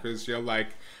 Yeah. Because you're like,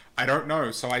 I don't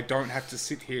know, so I don't have to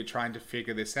sit here trying to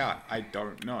figure this out. I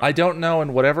don't know. I don't know,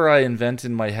 and whatever I invent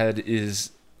in my head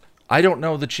is... I don't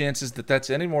know the chances that that's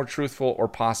any more truthful or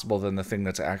possible than the thing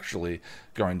that's actually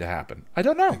going to happen. I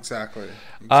don't know. Exactly.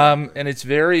 And it's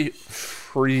very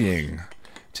freeing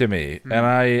to me. And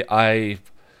I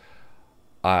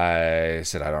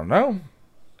said, I don't know.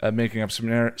 Making up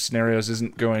some scenarios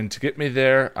isn't going to get me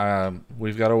there.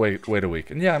 We've got to wait a week.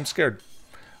 And yeah, I'm scared.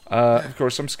 Of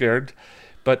course, I'm scared.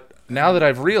 But now that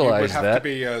I've realized that... You would have to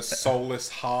be a soulless,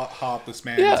 heartless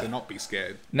man to not be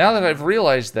scared. Now that I've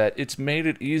realized that, it's made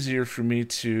it easier for me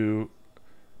to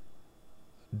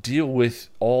deal with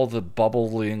all the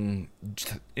bubbling,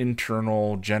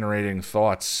 internal, generating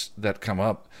thoughts that come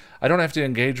up. I don't have to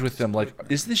engage with them like,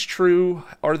 is this true?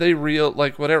 Are they real?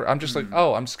 Like, whatever. I'm just like,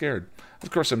 oh, I'm scared.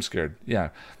 Of course I'm scared. Yeah.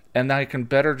 And I can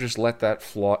better just let that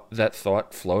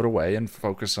thought float away and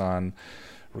focus on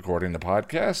recording the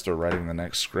podcast or writing the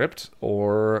next script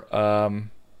or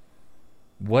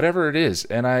whatever it is.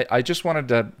 And I just wanted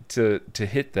to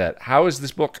hit that. How is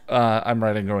this book I'm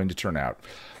writing going to turn out?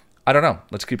 I don't know.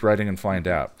 Let's keep writing and find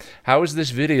out. How is this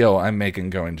video I'm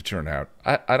making going to turn out?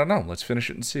 I don't know. Let's finish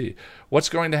it and see. What's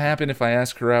going to happen if I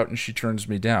ask her out and she turns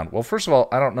me down? Well, first of all,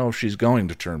 I don't know if she's going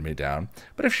to turn me down.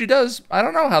 But if she does, I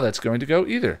don't know how that's going to go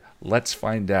either. Let's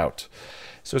find out.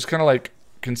 So it's kind of like,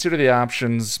 consider the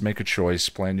options, make a choice,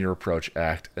 plan your approach,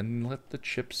 act, and let the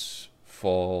chips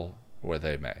fall where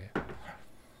they may.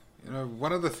 You know,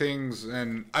 one of the things,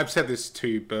 and I've said this to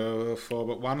you before,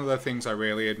 but one of the things I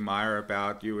really admire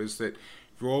about you is that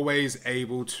you're always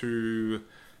able to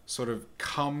sort of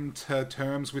come to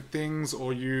terms with things,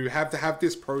 or you have to have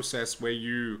this process where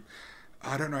you,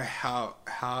 I don't know how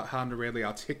to really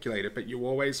articulate it, but you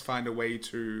always find a way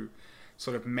to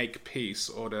sort of make peace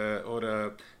or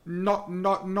to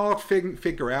not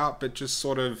figure out, but just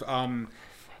sort of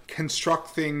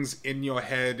construct things in your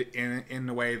head in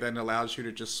a way that allows you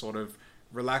to just sort of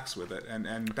relax with it,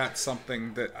 and that's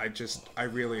something that I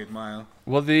really admire.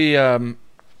 Well, the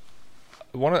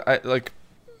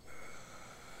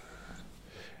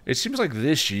it seems like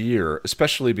this year,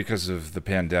 especially because of the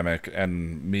pandemic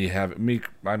and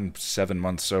I'm 7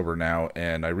 months sober now,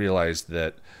 and I realized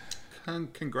that.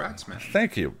 Congrats, man.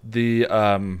 Thank you.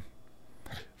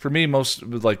 For me, most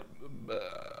like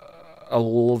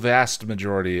a vast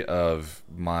majority of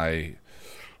my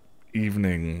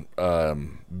evening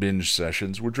binge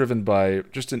sessions were driven by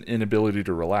just an inability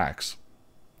to relax.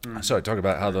 So I talk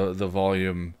about how the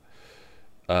volume,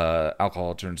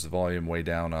 alcohol turns the volume way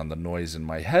down on the noise in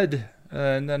my head,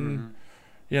 and then,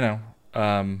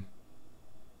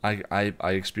 I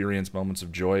experience moments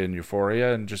of joy and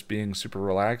euphoria and just being super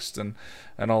relaxed and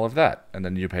all of that, and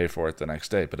then you pay for it the next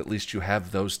day. But at least you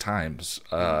have those times.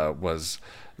 Was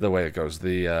the way it goes.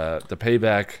 The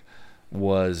payback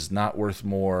was not worth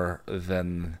more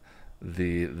than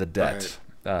the debt.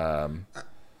 Right.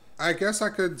 I guess I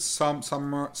could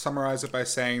summarize it by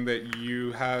saying that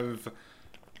you have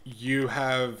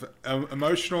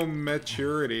emotional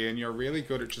maturity, and you're really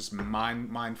good at just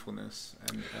mindfulness.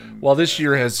 And well, this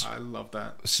year I love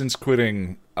that. Since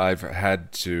quitting, I've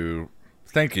had to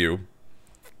thank you,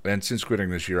 and since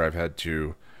quitting this year, I've had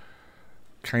to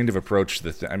kind of approach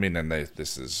this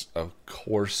is of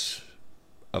course.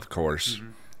 Mm-hmm.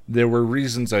 There were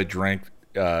reasons I drank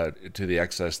to the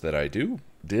excess that I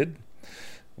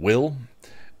will,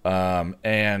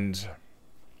 and.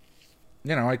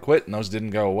 I quit, and those didn't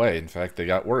go away. In fact, they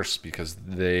got worse because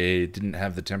they didn't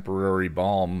have the temporary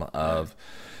balm of,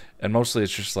 and mostly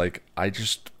it's just like, I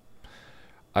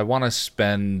want to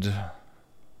spend,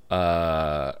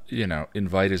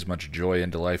 invite as much joy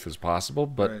into life as possible,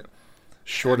 but Right.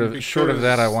 short of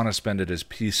that, I want to spend it as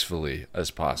peacefully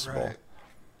as possible. Right.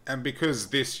 And because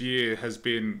this year has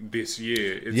been this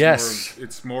year,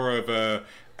 it's more of a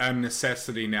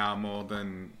necessity now more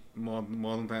than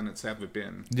it's ever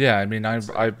been. Yeah, I mean, I'm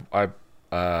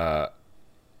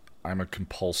a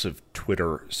compulsive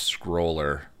Twitter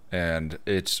scroller, and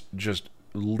it's just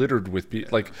littered with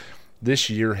like this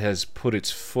year has put its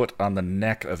foot on the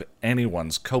neck of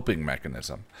anyone's coping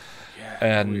mechanism.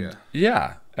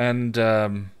 Yeah. And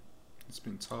it's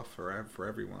been tough for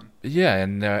everyone. Yeah,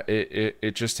 and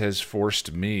it just has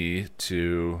forced me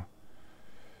to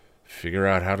figure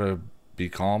out how to be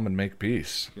calm and make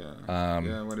peace.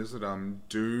 What is it?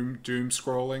 Doom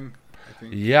scrolling, I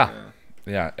think. Yeah.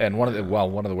 And one of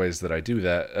the ways that I do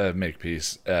that, make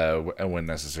peace, when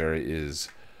necessary, is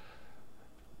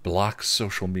block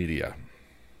social media.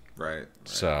 Right.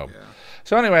 So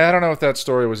anyway, I don't know if that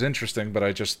story was interesting, but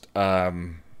I just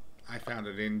I found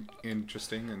it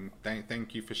interesting, and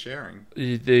thank you for sharing.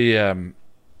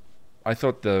 I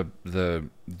thought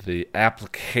the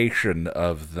application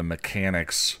of the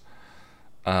mechanics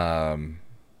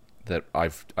that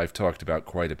I've talked about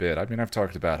quite a bit. I mean, I've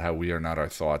talked about how we are not our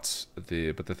thoughts, but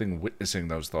the thing witnessing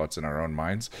those thoughts in our own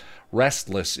minds.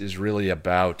 Restless is really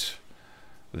about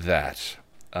that.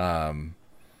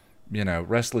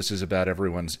 Restless is about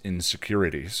everyone's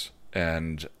insecurities,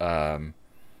 and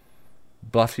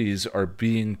Buffy's are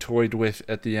being toyed with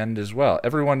at the end as well.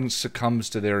 Everyone succumbs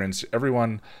to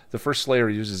the First Slayer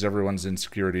uses everyone's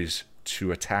insecurities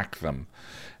to attack them,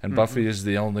 and Buffy is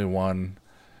the only one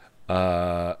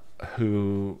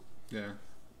who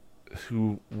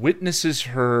witnesses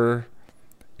her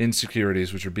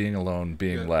insecurities, which are being alone,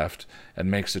 being left, and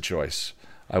makes a choice.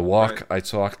 I walk, I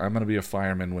talk, I'm going to be a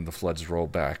fireman when the floods roll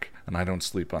back, and I don't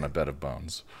sleep on a bed of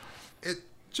bones. It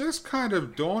just kind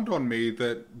of dawned on me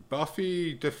that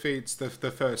Buffy defeats the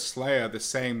First Slayer the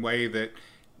same way that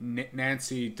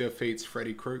Nancy defeats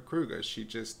Freddy Krueger. She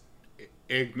just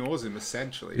ignores him,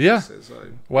 essentially. Yeah. Says,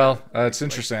 it's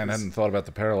interesting. I hadn't thought about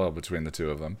the parallel between the two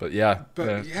of them, but yeah.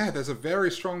 There's a very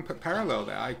strong parallel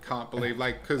there. I can't believe,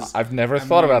 because I've never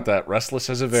thought about that. Restless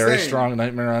has a very strong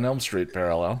Nightmare on Elm Street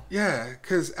parallel. Yeah,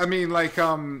 because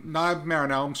Nightmare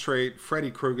on Elm Street, Freddy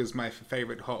Krueger's my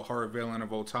favorite horror villain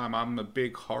of all time. I'm a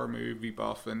big horror movie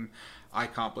buff, and I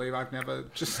can't believe I've never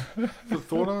just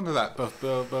thought onto that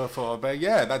before. But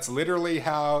yeah, that's literally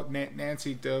how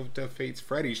Nancy defeats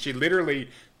Freddy. She literally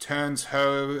turns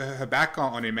her back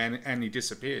on him, and he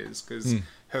disappears because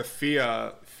her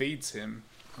fear feeds him.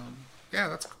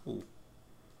 That's cool.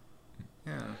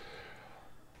 Yeah.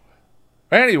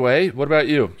 Anyway, what about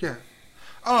you? Yeah.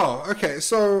 Oh, okay.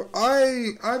 So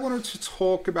I wanted to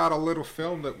talk about a little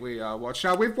film that we watched.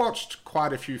 Now, we've watched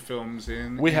quite a few films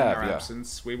in our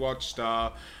absence. We watched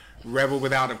Rebel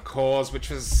Without a Cause, which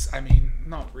was,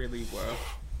 not really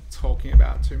worth talking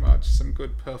about too much. Some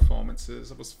good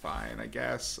performances. It was fine, I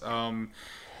guess. And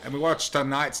we watched A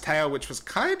Knight's Tale, which was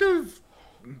kind of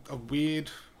a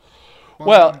weird one?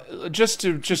 Well, just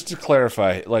to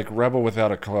clarify, like Rebel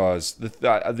Without a Cause,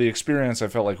 the experience I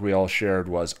felt like we all shared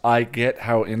was I get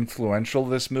how influential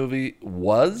this movie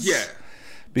was. Yeah.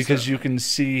 Because you can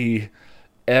see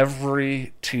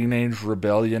every teenage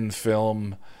rebellion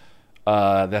film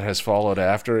that has followed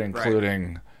after,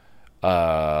 including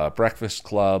Breakfast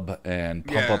Club and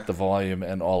Pump Up the Volume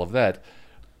and all of that,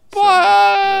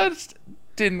 but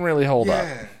didn't really hold up.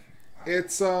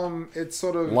 It's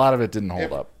sort of a lot of it didn't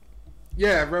hold up.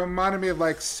 Yeah, it reminded me of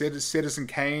like Citizen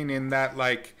Kane in that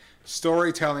like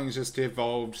storytelling's just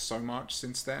evolved so much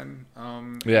since then.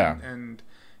 And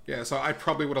yeah, so I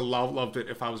probably would have loved it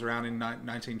if I was around in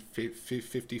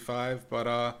 1955.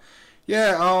 But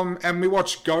and we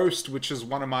watched Ghost, which is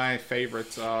one of my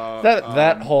favorites.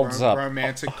 That holds up.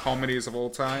 Romantic comedies of all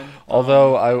time.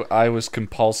 Although I was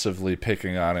compulsively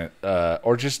picking on it,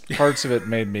 or just parts of it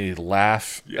made me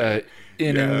laugh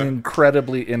in an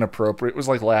incredibly inappropriate. It was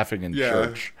like laughing in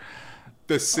church.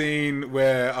 The scene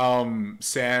where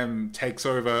Sam takes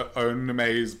over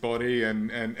Onme's body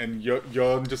and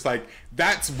you're just like,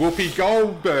 that's Whoopi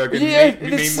Goldberg. And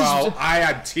meanwhile, I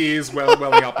had tears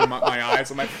welling up in my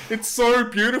eyes. I'm like, it's so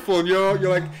beautiful. And you're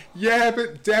like, yeah,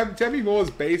 but Demi Moore is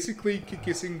basically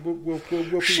kissing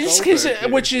Whoopi She's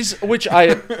Goldberg. Kissing, which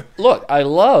I look, I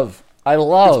love.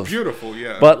 It's beautiful,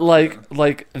 yeah. But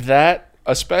like that,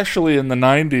 especially in the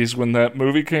 90s when that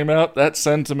movie came out, that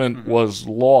sentiment was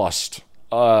lost.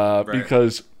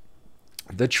 Because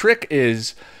the trick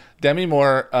is Demi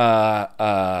Moore,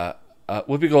 Whoopi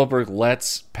Goldberg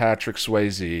lets Patrick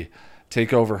Swayze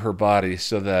take over her body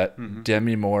so that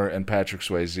Demi Moore and Patrick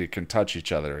Swayze can touch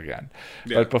each other again.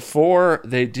 Yeah. But before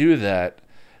they do that,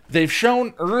 they've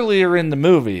shown earlier in the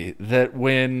movie that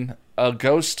when a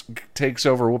ghost takes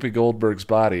over Whoopi Goldberg's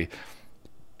body,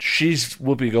 she's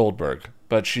Whoopi Goldberg.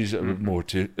 But she's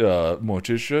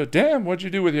Morticia. Damn, what'd you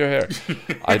do with your hair?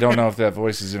 I don't know if that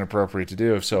voice is inappropriate to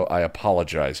do, so I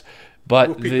apologize. But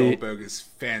Whoopi Goldberg is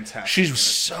fantastic. She's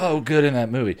so good in that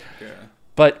movie. Yeah.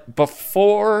 But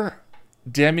before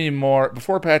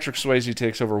Patrick Swayze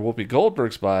takes over Whoopi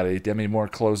Goldberg's body, Demi Moore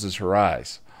closes her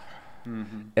eyes.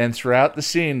 And throughout the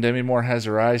scene, Demi Moore has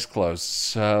her eyes closed.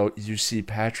 So you see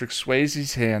Patrick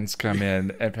Swayze's hands come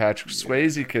in and Patrick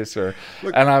Swayze kiss her.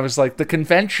 Look, and I was like, the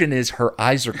convention is her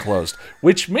eyes are closed,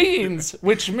 which means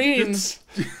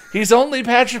he's only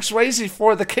Patrick Swayze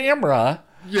for the camera.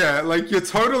 Yeah, like you're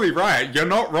totally right. You're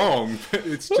not wrong.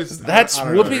 It's just that's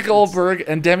Whoopi Goldberg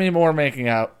and Demi Moore making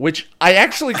out, which I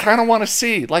actually kind of want to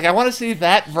see. Like, I want to see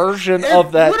that version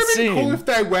of that scene. Would have been cool if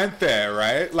they went there,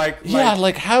 right?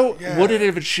 How would it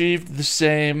have achieved the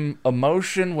same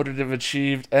emotion? Would it have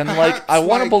achieved? And perhaps, I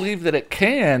want to believe that it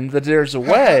can. That there's a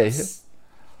way.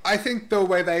 I think the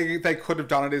way they could have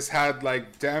done it is had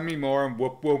like Demi Moore and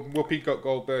Whoopi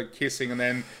Goldberg kissing, and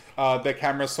then the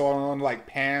camera sort of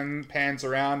pans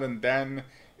around, and then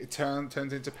it turns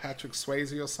into Patrick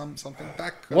Swayze or something.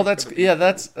 That's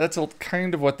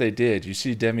kind of what they did. You see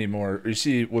you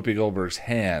see Whoopi Goldberg's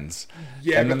hands.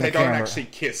 Yeah, but they don't actually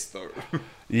kiss though.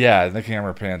 Yeah, and the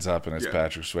camera pans up and it's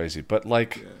Patrick Swayze. But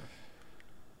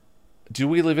do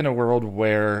we live in a world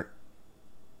where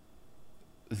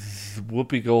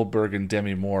Whoopi Goldberg and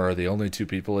Demi Moore are the only two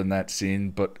people in that scene,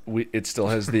 but it still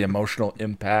has the emotional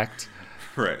impact?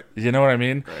 Right. You know what I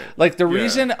mean? Right. Like, the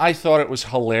reason I thought it was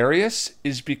hilarious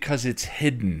is because it's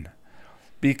hidden.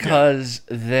 Because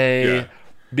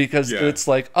it's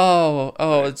like,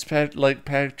 it's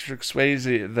Patrick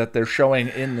Swayze that they're showing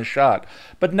in the shot.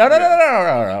 But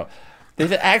no.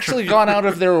 They've actually gone out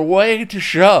of their way to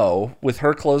show, with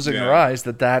her closing her eyes,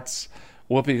 that that's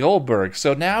Whoopi Goldberg.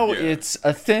 So now it's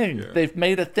a thing. Yeah. They've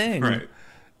made a thing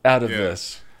out of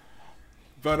this.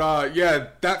 But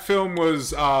that film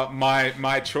was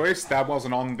my choice. That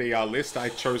wasn't on the list. I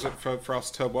chose it for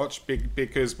us to watch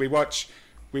because we watch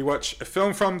a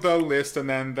film from the list, and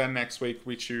then next week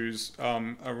we choose a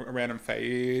random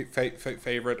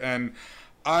favorite. And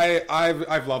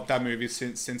I've loved that movie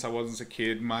since I was a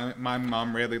kid. My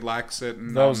mum really likes it.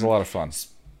 And, that was a lot of fun.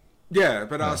 Yeah,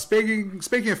 but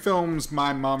speaking of films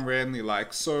my mum really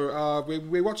likes, so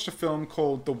we watched a film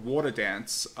called The Water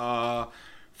Dance.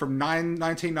 From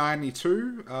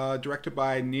 1992, directed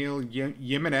by Neil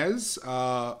Jimenez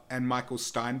and Michael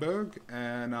Steinberg,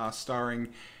 and starring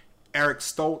Eric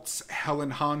Stoltz, Helen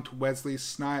Hunt, Wesley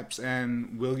Snipes,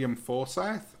 and William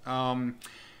Forsythe. And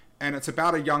it's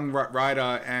about a young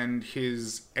writer and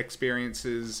his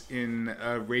experiences in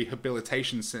a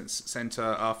rehabilitation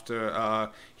center after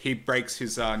he breaks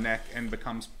his neck and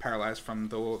becomes paralyzed from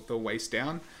the waist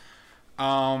down.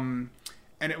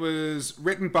 and it was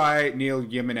written by Neil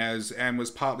Jimenez and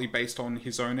was partly based on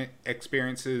his own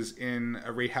experiences in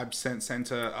a rehab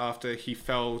center after he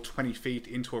fell 20 feet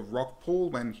into a rock pool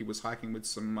when he was hiking with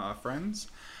some friends.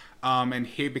 And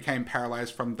he became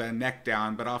paralyzed from the neck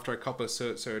down, but after a couple of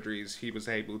surgeries, he was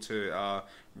able to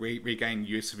regain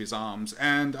use of his arms.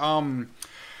 And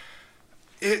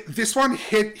this one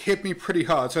hit me pretty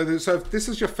hard. So if this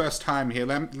is your first time here,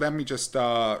 let me just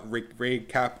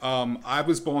recap. I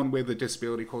was born with a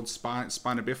disability called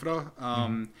spina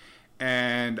bifida,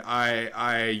 and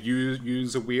I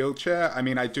use a wheelchair. I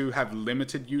mean, I do have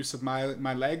limited use of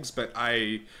my legs, but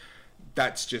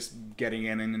that's just getting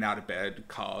in and out of bed,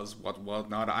 cars,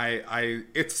 whatnot.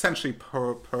 It's essentially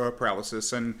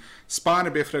paralysis, and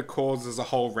spina bifida causes a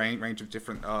whole range of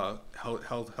different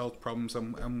health problems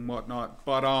and whatnot.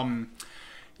 But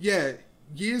yeah,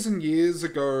 years and years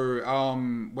ago,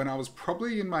 when I was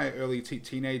probably in my early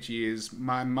teenage years,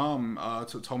 my mum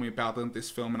told me about this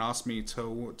film and asked me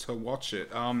to watch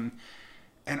it.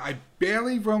 And I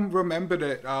barely remembered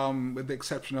it, with the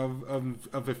exception of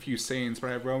a few scenes. But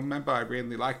I remember I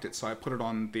really liked it, so I put it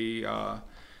on the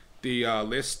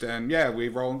list. And yeah, we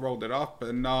rolled it up.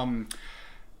 And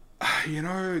you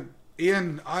know,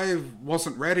 Ian, I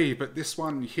wasn't ready, but this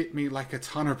one hit me like a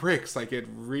ton of bricks. Like, it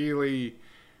really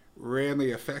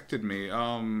affected me.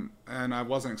 And I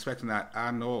wasn't expecting that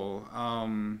at all.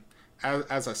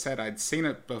 As I said, I'd seen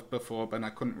it before, but I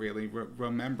couldn't really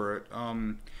remember it.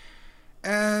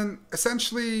 And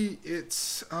essentially,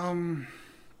 it's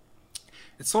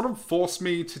it sort of forced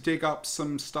me to dig up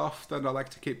some stuff that I like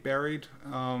to keep buried,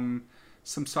 some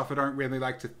stuff I don't really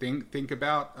like to think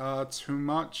about too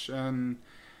much, and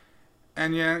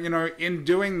yeah, you know, in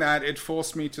doing that, it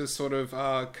forced me to sort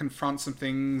of confront some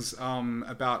things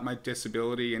about my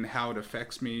disability and how it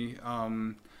affects me,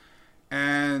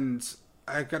 and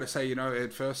I gotta say, you know,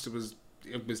 at first it was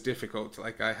difficult.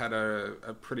 Like, I had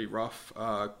a pretty rough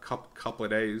couple of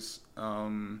days.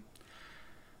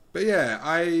 But yeah,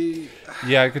 I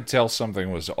could tell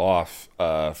something was off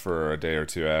for a day or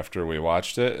two after we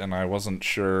watched it, and I wasn't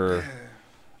sure. Yeah.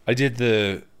 I did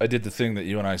the thing that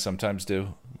you and I sometimes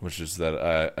do, which is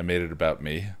that I made it about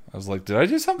me. I was like, did I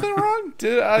do something wrong?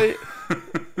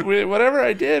 Whatever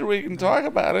I did, we can talk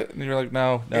about it. And you're like,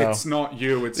 no. It's not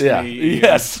you, it's me.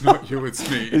 Yes. It's not you, it's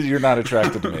me. You're not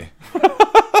attracted to me.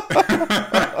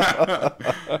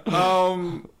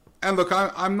 And look,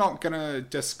 I'm not going to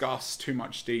discuss too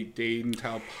much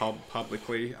detail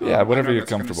publicly. Yeah, whatever you're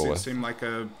comfortable with. Seem like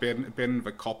a bit of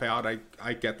a cop-out.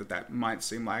 I get that might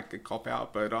seem like a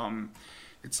cop-out, but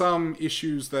it's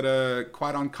issues that are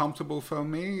quite uncomfortable for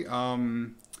me.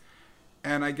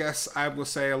 And I guess I will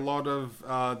say a lot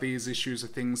of these issues are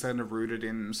things that are rooted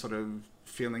in sort of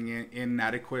feeling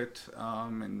inadequate,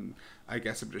 and I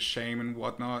guess a bit of shame and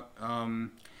whatnot.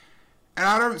 And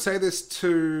I don't say this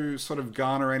to sort of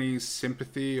garner any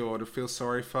sympathy or to feel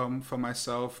sorry for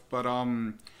myself, but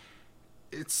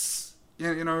it's,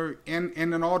 you know, in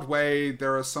an odd way,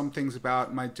 there are some things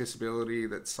about my disability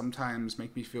that sometimes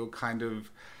make me feel kind of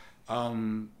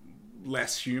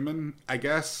less human, I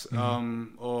guess,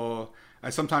 or I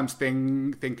sometimes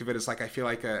think of it as like I feel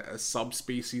like a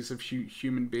subspecies of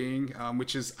human being,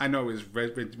 which is, I know, is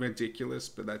ridiculous,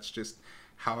 but that's just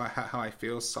how I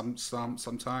feel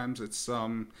sometimes. It's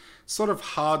sort of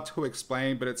hard to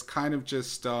explain, but it's kind of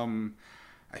just sometimes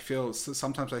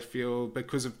I feel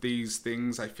because of these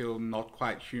things I feel not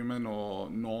quite human or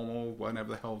normal,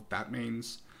 whatever the hell that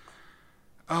means.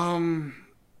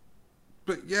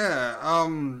 But yeah,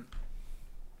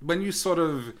 when you sort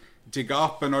of dig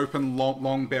up and open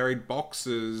long buried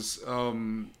boxes,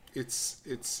 it's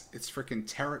freaking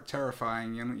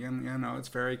terrifying. You know, it's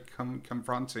very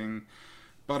confronting.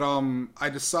 But I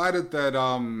decided that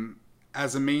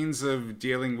as a means of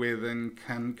dealing with and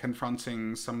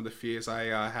confronting some of the fears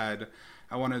I had,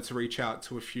 I wanted to reach out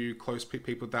to a few close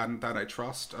people that I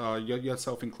trust,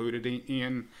 yourself included,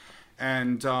 Ian.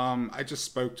 And I just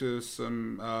spoke to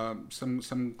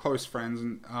some close friends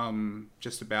and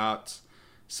just about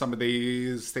some of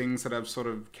these things that I've sort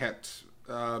of kept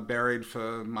buried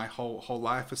for my whole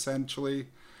life, essentially.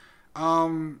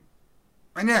 And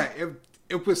yeah,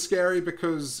 it was scary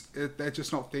because they're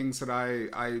just not things that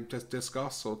I just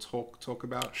discuss or talk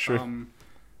about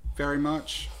very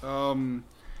much.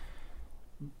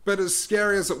 But as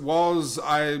scary as it was,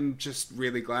 I'm just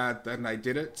really glad that I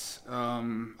did it.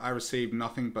 I received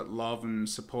nothing but love and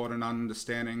support and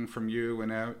understanding from you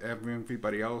and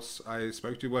everybody else I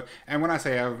spoke to. And when I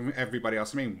say everybody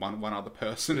else, I mean one other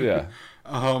person. Yeah.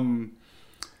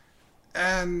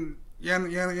 And yeah,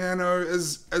 no.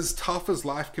 As tough as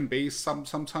life can be,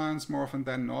 sometimes more often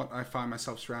than not, I find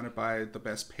myself surrounded by the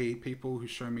best people who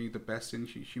show me the best in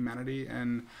humanity,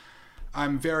 and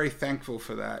I'm very thankful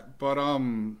for that. But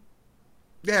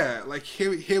yeah, like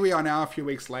here we are now, a few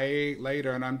weeks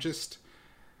later, and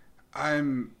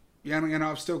I'm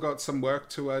I've still got some work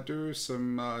to do,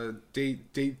 some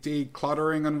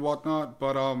decluttering and whatnot.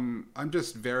 But I'm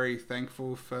just very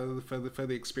thankful for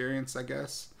the experience, I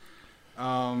guess.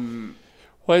 Um,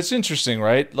 Well, it's interesting,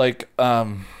 right? Like,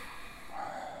 I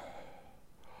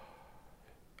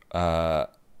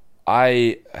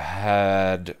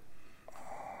had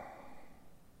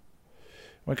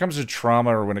when it comes to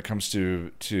trauma, or when it comes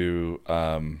to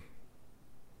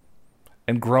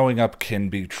and growing up can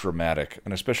be traumatic,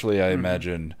 and especially I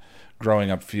imagine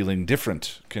growing up feeling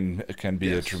different can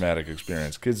be a yes, traumatic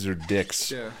experience. Kids are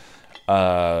dicks, yeah,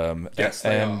 a- yes,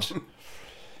 they are. and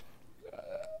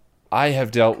I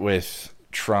have dealt with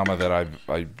trauma that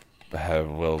I have,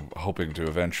 well, hoping to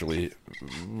eventually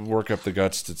work up the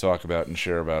guts to talk about and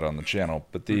share about on the channel.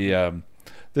 But the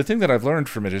thing that I've learned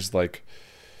from it is, like,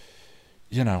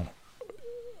 you know,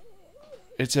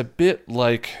 it's a bit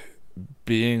like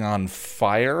being on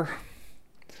fire,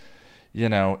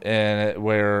 and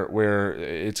where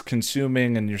it's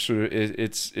consuming, and you're sort of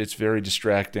it's very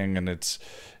distracting, and it's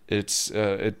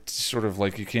sort of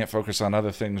like you can't focus on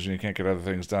other things, and you can't get other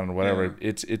things done, or whatever.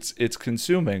 Yeah. It's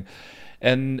consuming,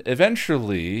 and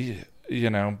eventually,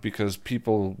 because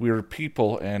we're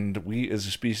people, and we as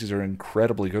a species are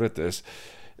incredibly good at this.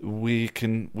 We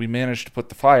manage to put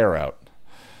the fire out.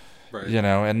 Right.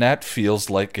 And that feels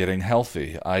like getting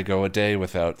healthy. I go a day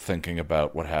without thinking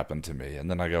about what happened to me, and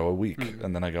then I go a week,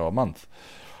 and then I go a month.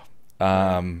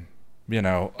 Or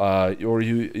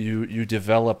you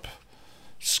develop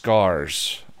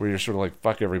scars where you're sort of like,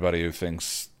 fuck everybody who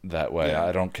thinks that way. Yeah.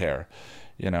 I don't care,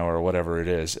 or whatever it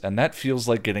is. And that feels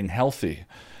like getting healthy,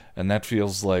 and that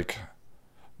feels like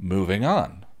moving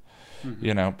on,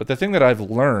 But the thing that I've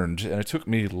learned, and it took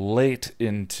me late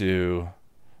into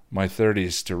my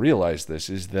 30s to realize this,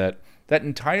 is that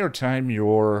entire time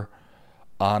you're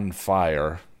on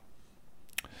fire,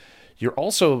 you're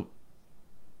also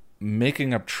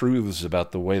making up truths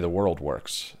about the way the world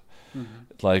works.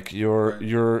 Like we're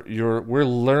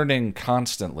learning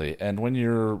constantly, and when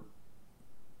you're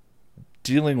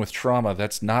dealing with trauma,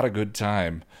 that's not a good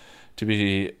time to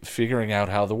be figuring out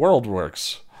how the world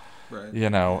works. Right.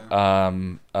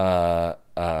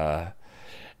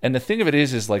 And the thing of it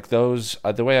is like those,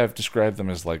 the way I've described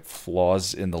them is like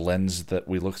flaws in the lens that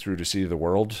we look through to see the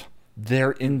world.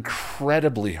 They're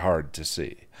incredibly hard to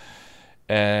see.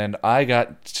 And I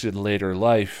got to later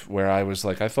life where I was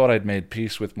like, I thought I'd made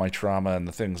peace with my trauma and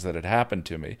the things that had happened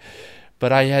to me.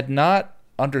 But I had not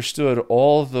understood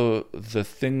all the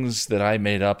things that I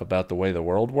made up about the way the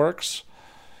world works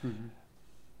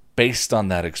based on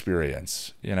that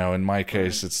experience. In my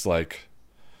case, it's like,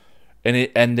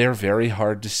 and they're very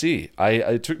hard to see.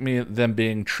 It took me them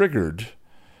being triggered,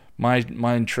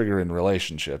 mine trigger in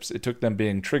relationships. It took them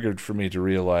being triggered for me to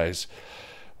realize,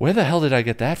 where the hell did I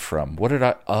get that from? What did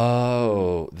that.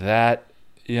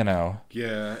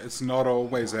 Yeah, it's not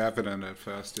always evident at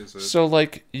first, is it? So,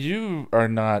 like, you are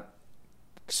not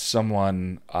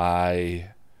someone I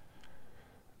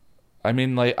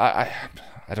mean, like, I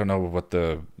don't know what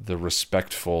the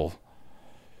respectful.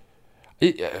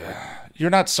 You're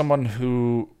not someone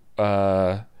who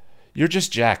you're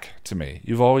just Jack to me.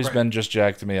 You've always been just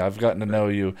Jack to me. I've gotten to know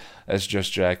you as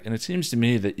just Jack, and it seems to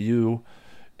me that you,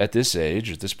 at this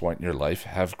age, at this point in your life,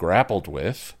 have grappled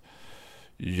with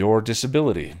your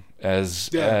disability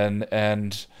and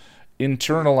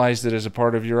internalized it as a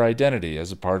part of your identity,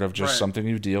 as a part of just something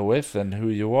you deal with and who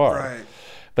you are. Right.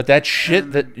 But that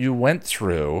shit that you went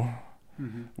through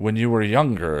when you were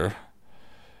younger,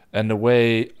 and the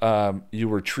way you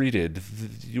were treated,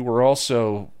 you were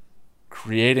also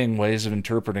creating ways of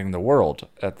interpreting the world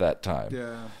at that time.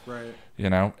 Yeah, right.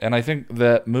 And I think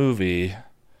that movie,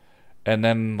 and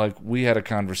then, like, we had a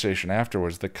conversation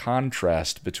afterwards, the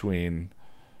contrast between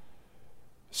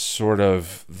sort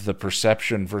of the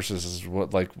perception versus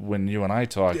what, like, when you and I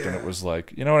talked, and it was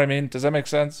like, you know what I mean? Does that make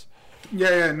sense?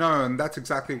 Yeah, no, and that's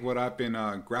exactly what I've been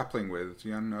grappling with.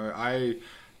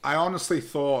 I honestly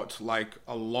thought, like,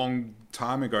 a long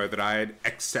time ago that I had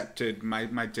accepted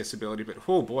my disability, but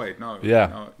oh boy, no,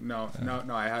 no,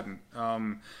 I hadn't.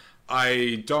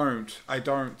 I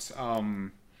don't.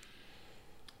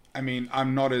 I mean,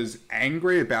 I'm not as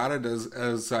angry about it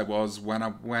as I was when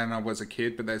I was a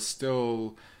kid, but there's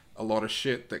still a lot of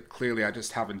shit that clearly I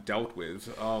just haven't dealt with.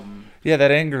 Yeah,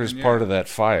 that anger is And part yeah. of that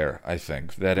fire, I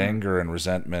think. That anger and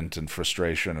resentment and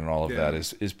frustration and all of that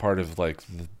Yeah. is part of like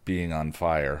being on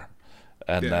fire.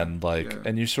 And Yeah. then like Yeah.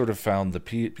 and you sort of found the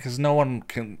peace because no one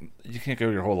can you can't go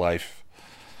your whole life,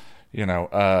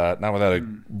 not without a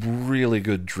really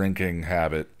good drinking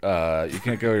habit. You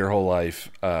can't go your whole life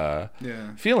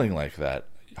Yeah. feeling like that.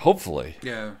 Hopefully.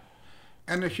 Yeah.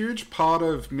 And a huge part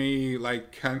of me,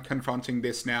 like, confronting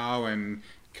this now and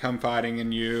confiding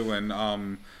in you and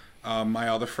my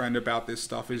other friend about this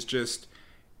stuff is just,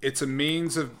 it's a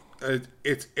means of,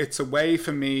 it's a way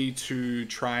for me to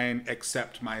try and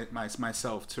accept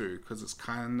myself too, because it's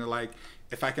kind of like,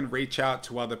 if I can reach out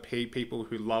to other people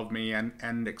who love me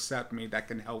and accept me, that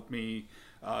can help me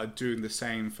do the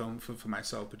same for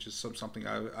myself, which is something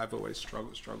I've always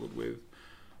struggled with.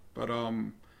 But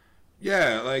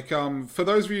yeah, like for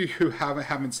those of you who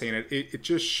haven't seen it, it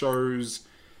just shows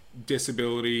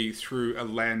disability through a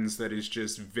lens that is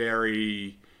just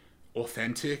very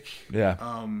authentic. Yeah.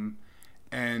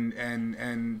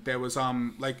 And there was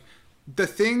like the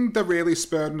thing that really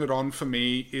spurred it on for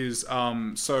me is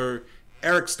so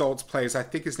Eric Stoltz plays, I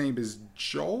think his name is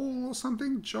Joel or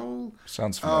something. Joel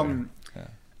Sounds familiar.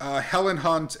 Helen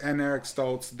Hunt and Eric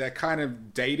Stoltz, they're kind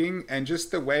of dating, and just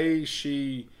the way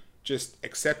she just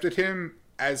accepted him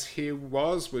as he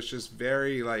was just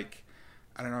very like,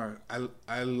 I don't know,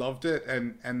 I loved it,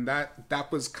 and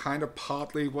that was kind of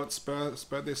partly what spurred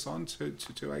this on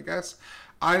to I guess.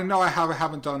 I know I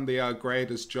haven't done the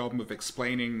greatest job of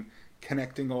explaining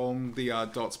connecting all the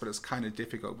dots, but it's kind of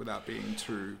difficult without being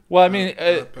too Well, I mean,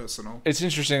 personal. it's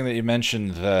interesting that you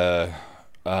mentioned the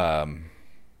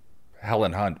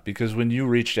Helen Hunt, because when you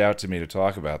reached out to me to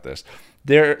talk about this,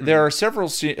 there are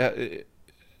several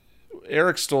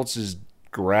Eric Stoltz is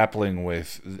grappling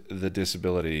with the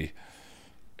disability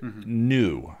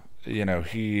new.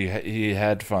 He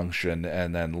had function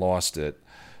and then lost it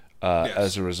Yes.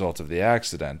 as a result of the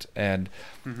accident, and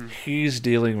he's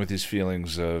dealing with his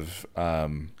feelings of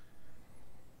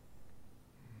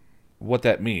what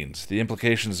that means, the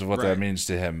implications of what that Right. means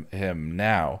to him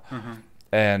now,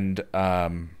 and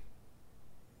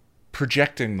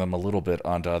projecting them a little bit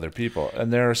onto other people.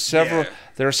 And there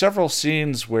are several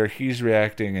scenes where he's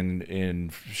reacting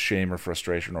in shame or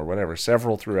frustration or whatever,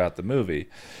 several throughout the movie.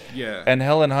 Yeah. And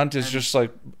Helen Hunt is just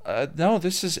like, no,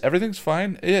 everything's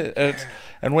fine.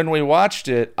 And when we watched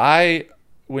it,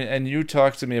 and you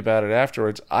talked to me about it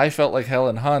afterwards, I felt like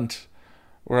Helen Hunt,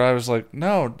 where I was like,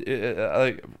 no,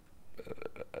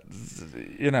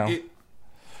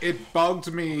 It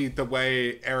bugged me the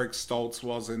way Eric Stoltz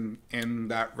was in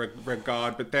that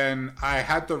regard, but then I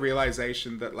had the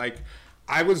realization that like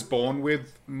I was born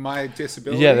with my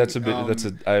disability. Yeah, that's a bit.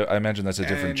 I imagine that's a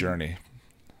different and- journey.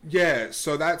 Yeah,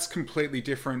 so that's completely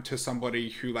different to somebody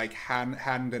who like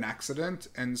hadn't an accident,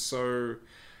 and so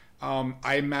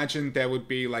I imagine there would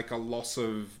be like a loss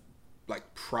of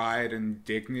like pride and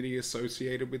dignity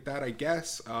associated with that, I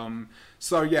guess.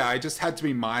 So yeah, I just had to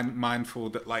be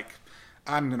mindful that like,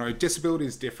 I don't know, disability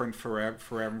is different for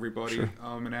everybody, Sure.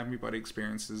 and everybody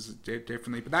experiences it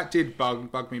differently. But that did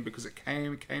bug me because it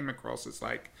came across as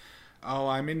like, oh,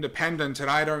 I'm independent and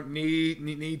I don't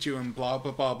need you and blah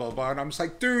blah blah blah blah. And I'm just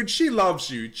like, dude, she loves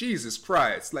you, Jesus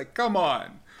Christ, like, come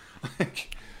on,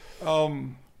 like,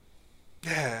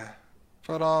 yeah.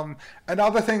 But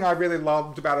another thing I really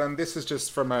loved about it, and this is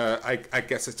just from I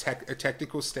guess a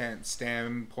technical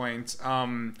standpoint,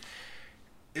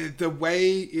 the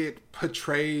way it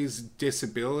portrays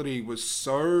disability was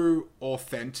so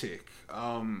authentic.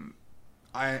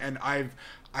 I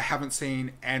haven't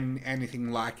seen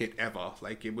anything like it ever.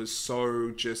 Like, it was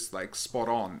so just like spot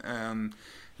on. And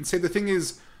see, the thing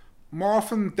is, more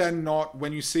often than not,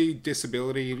 when you see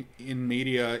disability in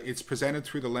media, it's presented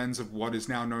through the lens of what is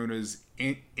now known as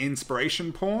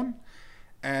inspiration porn.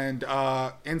 And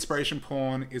inspiration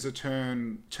porn is a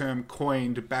term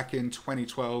coined back in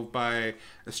 2012 by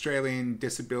Australian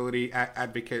disability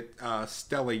advocate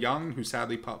Stella Young, who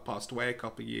sadly passed away a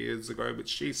couple of years ago. But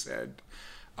she said,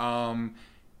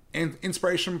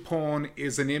 inspiration porn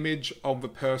is an image of a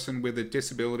person with a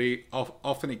disability,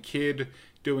 often a kid,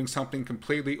 doing something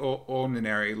completely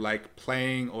ordinary, like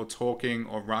playing or talking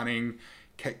or running,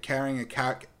 carrying a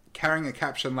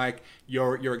caption like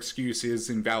your excuse is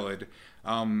invalid.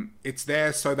 It's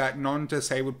there so that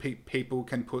non-disabled people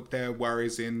can put their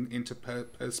worries into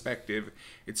perspective.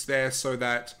 It's there so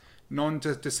that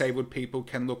non-disabled people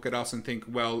can look at us and think,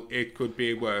 well, it could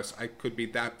be worse. I could be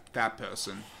that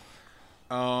person.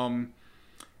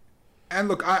 And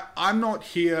look, I'm not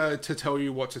here to tell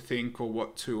you what to think or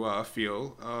what to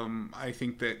feel. I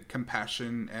think that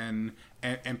compassion and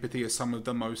empathy are some of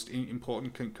the most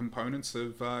important components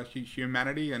of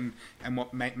humanity and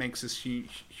what makes us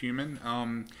human.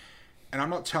 And I'm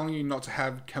not telling you not to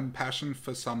have compassion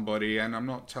for somebody, and I'm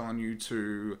not telling you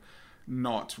to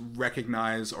not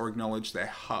recognize or acknowledge their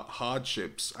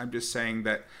hardships. I'm just saying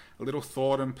that a little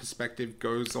thought and perspective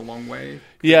goes a long way.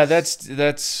 Yeah,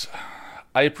 that's.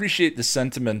 I appreciate the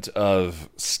sentiment of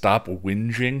stop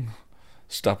whinging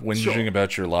sure.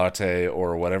 about your latte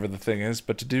or whatever the thing is,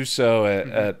 but to do so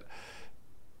at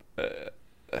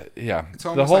yeah, it's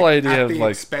the whole like idea at of the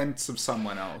like expense of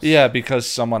someone else. Yeah, because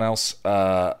someone else,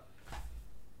 and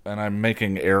I'm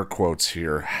making air quotes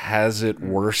here, has it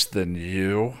worse than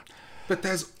you. But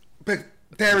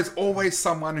there is always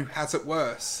someone who has it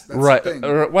worse. That's right. the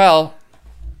thing. Well,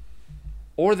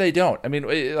 or they don't. I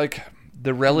mean, like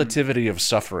the relativity of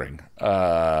suffering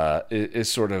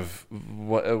is sort of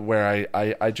where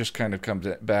I just kind of come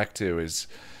back to is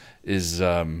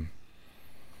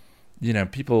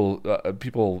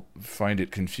people find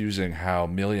it confusing how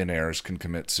millionaires can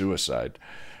commit suicide,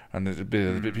 and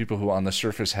the people who on the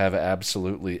surface have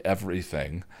absolutely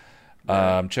everything.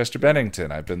 Chester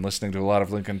Bennington. I've been listening to a lot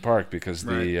of Linkin Park because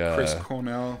Chris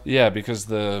Cornell. Yeah, because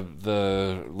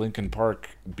the Linkin Park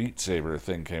Beat Saber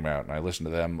thing came out, and I listened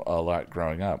to them a lot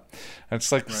growing up. And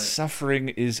it's like suffering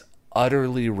is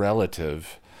utterly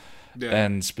relative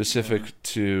and specific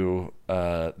to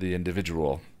the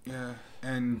individual. Yeah,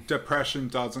 and depression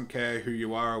doesn't care who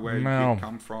you are or where you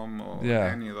come from or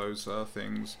any of those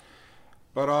things.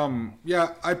 But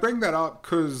I bring that up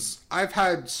because I've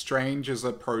had strangers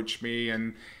approach me,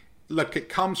 and look, it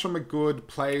comes from a good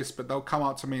place, but they'll come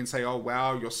up to me and say, "Oh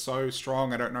wow, you're so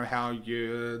strong. I don't know how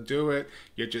you do it.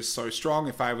 You're just so strong.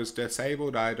 If I was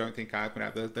disabled, I don't think I would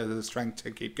have the strength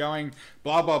to keep going."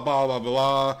 Blah blah blah blah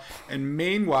blah. And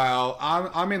meanwhile,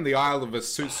 I'm in the aisle of a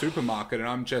supermarket, and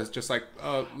I'm just like,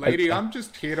 "Lady, I'm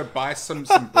just here to buy some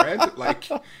bread. Like,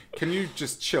 can you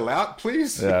just chill out,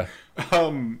 please?" Yeah.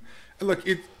 Look,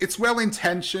 it's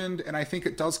well-intentioned, and I think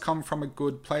it does come from a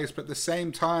good place. But at the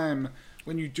same time,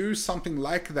 when you do something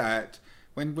like that,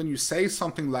 when you say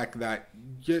something like that,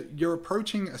 you're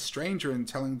approaching a stranger and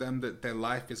telling them that their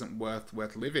life isn't worth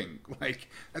living. Like,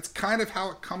 that's kind of how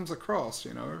it comes across,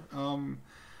 you know?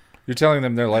 You're telling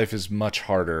them their life is much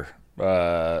harder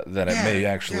than it may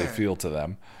actually feel to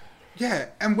them. Yeah,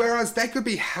 and whereas they could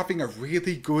be having a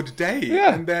really good day,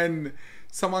 and then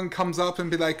someone comes up and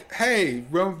be like, "Hey,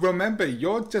 remember,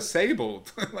 you're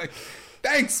disabled." Like,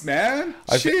 thanks, man.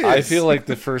 Cheers. I feel like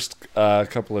the first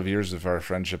couple of years of our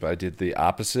friendship, I did the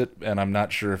opposite, and I'm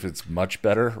not sure if it's much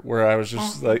better, where I was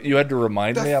just like, you had to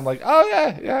remind me. I'm like, oh,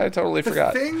 yeah, I totally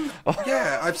forgot.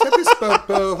 I've said this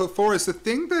before, is the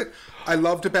thing that I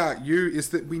loved about you is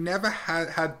that we never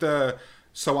had the...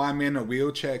 "So I'm in a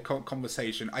wheelchair"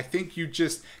 conversation. I think you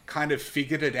just kind of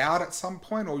figured it out at some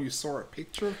point, or you saw a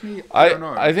picture of me. I don't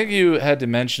know. I think you had to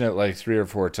mention it like 3 or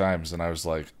 4 times, and I was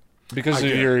like, because of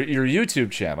your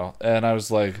YouTube channel, and I was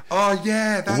like, "Oh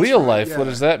yeah, that's wheel right, life. yeah. What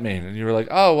does that mean?" And you were like,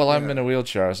 "Oh, well, I'm in a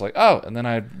wheelchair." I was like, "Oh," and then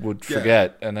I would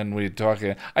forget, and then we'd talk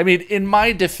again. I mean, in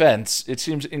my defense, it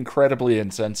seems incredibly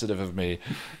insensitive of me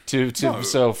to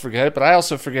so forget, but I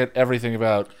also forget everything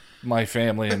about my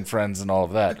family and friends and all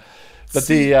of that. But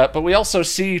but we also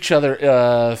see each other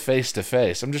face to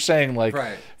face. I'm just saying, like,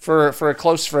 for a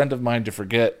close friend of mine to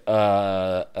forget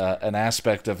an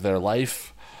aspect of their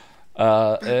life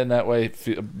in that way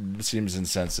seems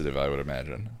insensitive, I would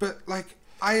imagine. But like,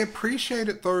 I appreciate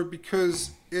it though,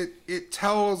 because it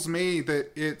tells me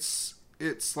that it's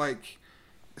like,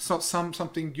 it's not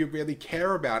something you really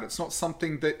care about. It's not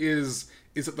something that is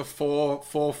at the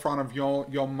forefront of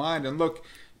your mind. And look,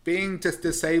 being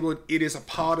disabled, it is a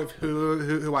part of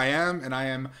who I am, and I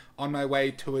am on my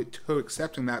way to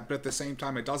accepting that. But at the same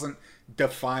time, it doesn't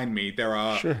define me. There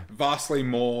are vastly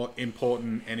more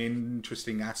important and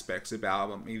interesting aspects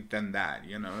about me than that,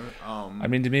 you know? I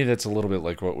mean, to me, that's a little bit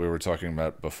like what we were talking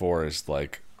about before, is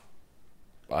like,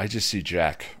 I just see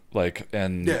Jack, like,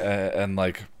 and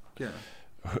like,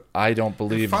 I don't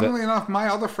believe and funnily enough, my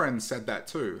other friend said that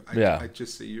too. I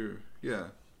just see you. Yeah.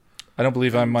 I don't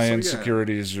believe I'm my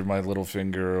insecurities or my little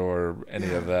finger or any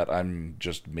of that. I'm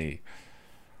just me.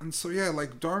 And so,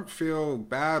 like, don't feel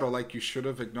bad or like you should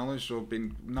have acknowledged or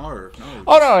been... No.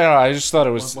 Oh, no. I just thought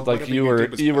it was like you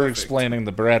were explaining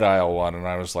the bread aisle one, and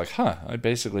I was like, I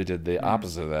basically did the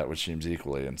opposite of that, which seems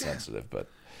equally insensitive, but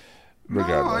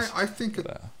regardless. No, I think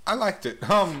I liked it.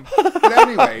 But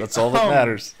anyway... That's all that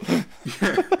matters.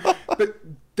 But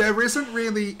there isn't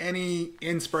really any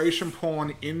inspiration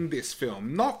porn in this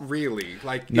film. Not really.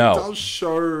 Like, No. it does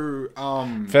show...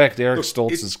 In fact, Eric look,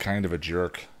 Stoltz is kind of a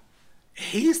jerk.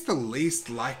 he's the least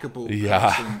likable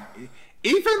Yeah. person.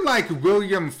 Even, like,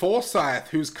 William Forsythe,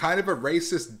 who's kind of a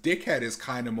racist dickhead, is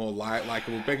kind of more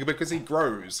likable because he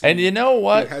grows. And you know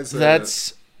what? has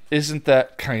Isn't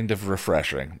that kind of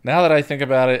refreshing? Now that I think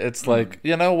about it, it's like,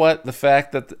 you know what? The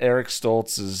fact that Eric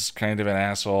Stoltz is kind of an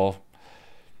asshole,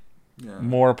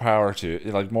 more power to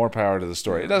the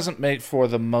story. It doesn't make for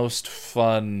the most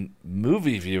fun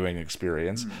movie viewing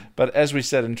experience, but as we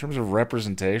said, in terms of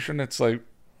representation, it's like,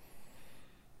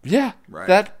 yeah, Right.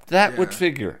 that would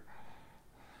figure.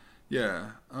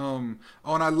 Yeah. And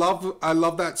I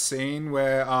love that scene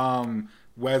where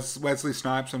Wesley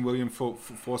Snipes and William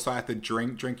Forsythe are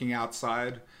drinking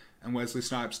outside, and Wesley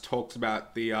Snipes talks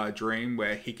about the dream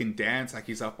where he can dance, like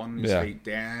he's up on his feet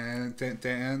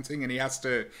dancing, and he has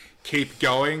to keep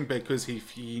going because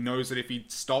he knows that if he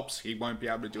stops, he won't be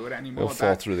able to do it anymore. He'll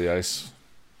fall through the ice.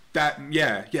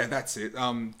 That's it.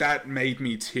 That made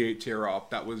me tear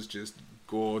up. That was just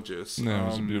gorgeous. Yeah, it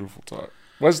was a beautiful talk.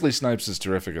 Wesley Snipes is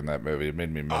terrific in that movie. It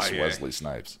made me miss Wesley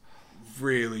Snipes.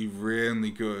 Really, really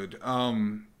good.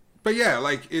 But yeah,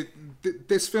 like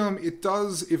this film, it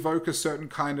does evoke a certain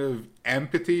kind of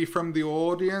empathy from the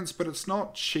audience, but it's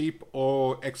not cheap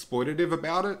or exploitative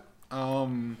about it.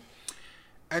 And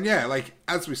yeah, like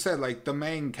as we said, like the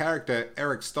main character,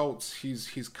 Eric Stoltz,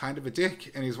 he's kind of a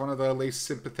dick, and he's one of the least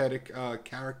sympathetic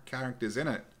characters in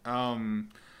it.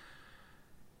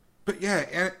 But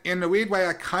yeah, in a weird way,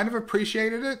 I kind of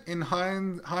appreciated it in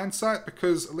hindsight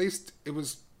because at least it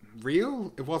was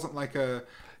real. It wasn't like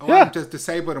I'm just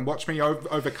disabled and watch me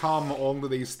overcome all of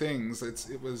these things.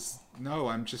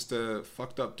 I'm just a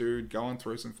fucked up dude going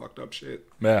through some fucked up shit.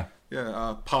 Yeah.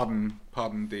 Yeah. Pardon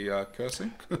the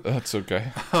cursing. That's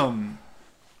okay.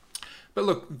 But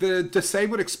look, the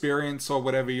disabled experience, or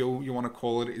whatever you want to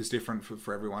call it, is different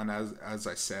for everyone. As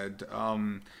I said,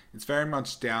 it's very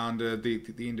much down to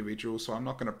the individual. So I'm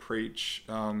not going to preach.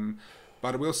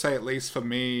 But I will say, at least for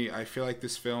me, I feel like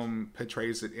this film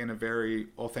portrays it in a very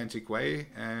authentic way,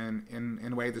 and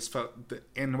in a way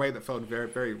that felt very,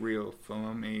 very real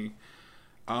for me.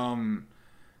 And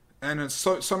it's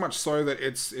so much so that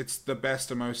it's the best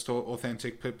and most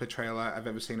authentic portrayal I've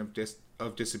ever seen of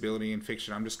disability in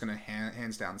fiction. I'm just going to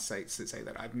hands down say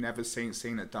that I've never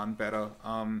seen it done better.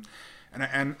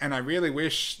 And I really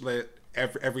wish that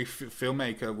every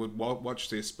filmmaker would watch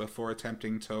this before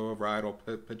attempting to write or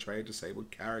portray a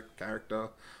disabled character.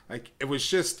 Like, it was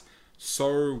just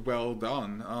so well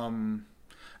done.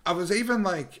 I was even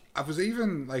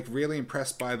really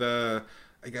impressed by the,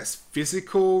 I guess,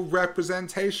 physical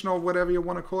representation, or whatever you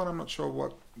want to call it. I'm not sure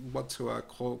what to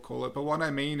call it, but what I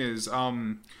mean is,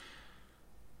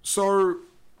 so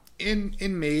in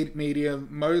media,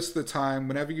 most of the time,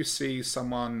 whenever you see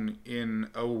someone in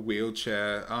a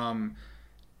wheelchair,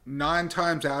 9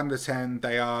 times out of 10,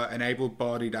 they are an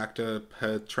able-bodied actor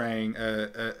portraying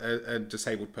a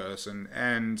disabled person,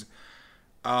 and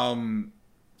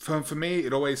for me,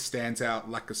 it always stands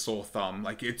out like a sore thumb.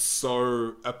 Like, it's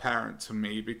so apparent to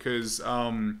me because,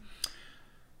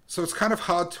 so it's kind of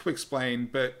hard to explain,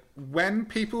 but when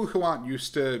people who aren't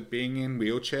used to being in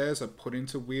wheelchairs are put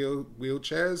into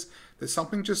wheelchairs, there's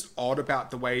something just odd about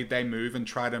the way they move and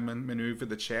try to maneuver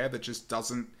the chair that just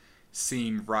doesn't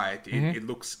seem right. It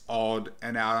looks odd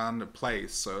and out of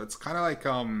place. So it's kind of like,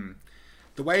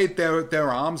 the way their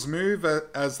arms move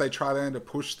as they try to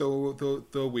push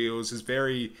the wheels is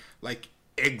very, like,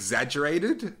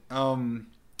 exaggerated.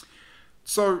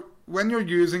 So when you're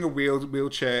using a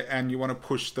wheelchair and you want to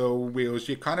push the wheels,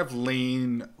 you kind of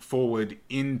lean forward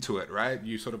into it, right?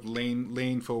 You sort of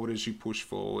lean forward as you push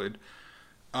forward.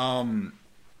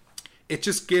 It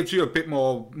just gives you a bit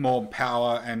more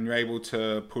power, and you're able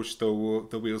to push the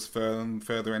wheels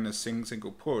further in a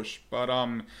single push. But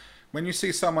when you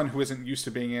see someone who isn't used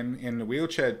to being in a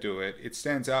wheelchair do it, it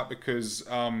stands out because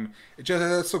it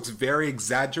just looks very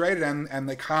exaggerated, and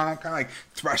they can't kind of like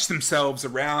thrash themselves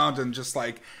around, and just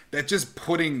like they're just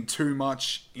putting too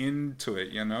much into it,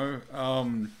 you know?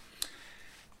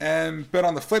 But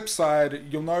on the flip side,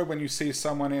 you'll know when you see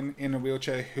someone in a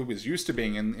wheelchair who is used to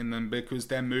being in them, because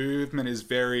their movement is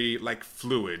very, like,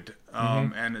 fluid,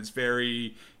 and it's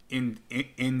very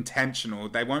intentional.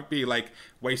 They won't be, like,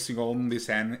 wasting all this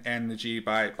energy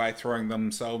by throwing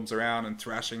themselves around and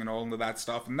thrashing and all of that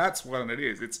stuff. And that's what it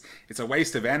is. It's a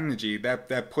waste of energy.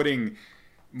 They're putting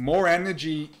more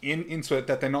energy into it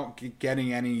that they're not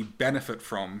getting any benefit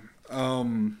from.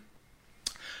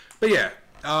 But yeah.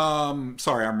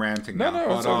 Sorry, I'm ranting now.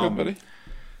 No, it's all good, buddy.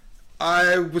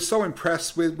 I was so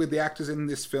impressed with the actors in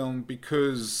this film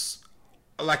because,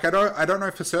 like, I don't know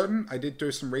for certain. I did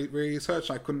do some research.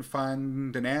 I couldn't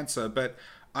find an answer, but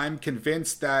I'm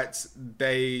convinced that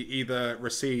they either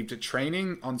received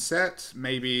training on set.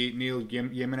 Maybe Neil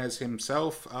Jimenez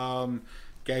himself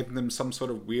gave them some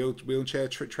sort of wheelchair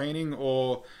training,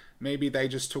 or maybe they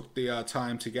just took the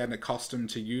time to get accustomed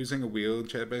to using a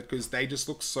wheelchair because they just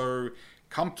look so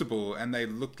comfortable and they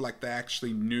looked like they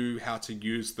actually knew how to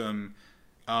use them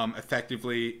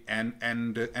effectively and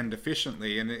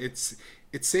efficiently. And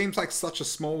it seems like such a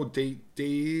small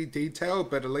detail,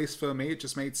 but at least for me, it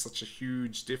just made such a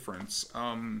huge difference.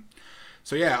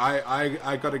 So yeah,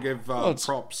 I got to give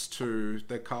props to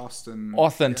the cast and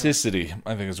authenticity. Yeah.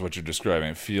 I think is what you're describing.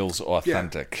 It feels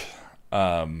authentic.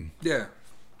 Yeah.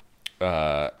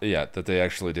 That they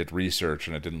actually did research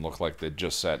and it didn't look like they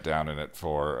just sat down in it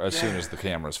for as soon as the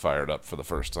cameras fired up for the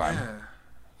first time.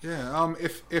 Yeah.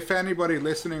 If anybody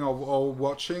listening or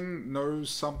watching knows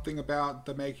something about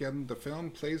the making of the film,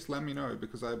 please let me know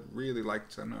because I'd really like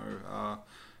to know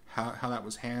how that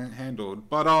was handled.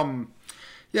 But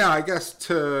yeah, I guess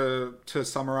to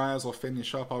summarize or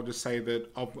finish up, I'll just say that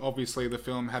obviously the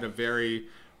film had a very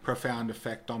profound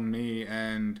effect on me,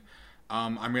 and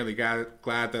I'm really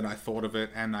glad that I thought of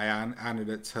it and I added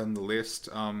it to the list.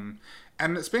 And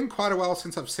it's been quite a while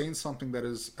since I've seen something that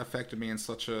has affected me in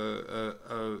such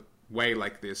a way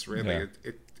like this, really.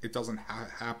 Yeah. It doesn't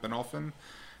happen often.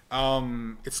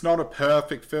 It's not a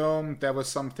perfect film. There were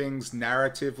some things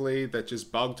narratively that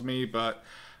just bugged me, but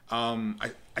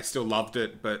I still loved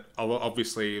it. But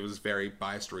obviously it was very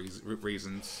biased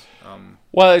reasons.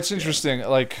 Well, it's interesting. Yeah.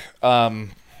 Like...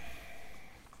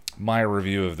 my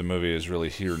review of the movie is really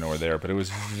here nor there, but it was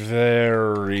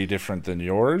very different than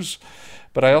yours.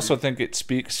 But I also think it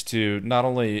speaks to not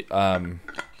only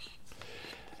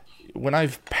when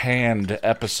I've panned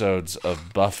episodes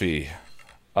of Buffy,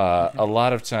 a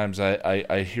lot of times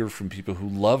I hear from people who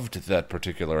loved that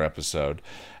particular episode,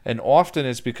 and often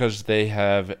it's because they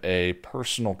have a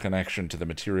personal connection to the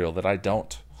material that I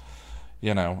don't.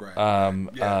 You know,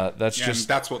 right. That's just...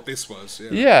 that's what this was.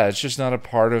 Yeah, it's just not a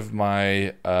part of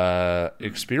my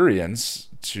experience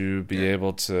to be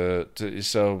able to...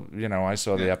 So, you know, I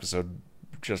saw the episode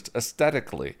just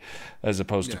aesthetically as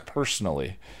opposed to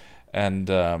personally. And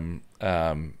I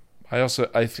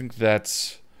think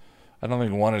that's... I don't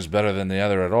think one is better than the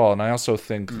other at all. And I also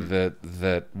think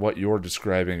that what you're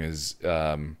describing is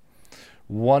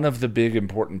one of the big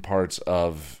important parts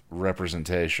of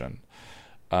representation.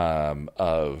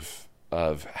 Of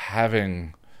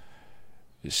having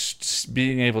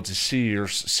being able to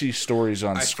see stories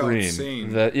on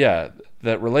screen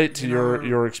that relate to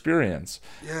your experience.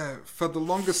 Yeah, for the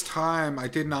longest time I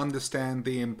didn't understand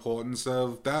the importance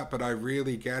of that, but I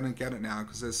really get it now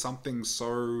because there's something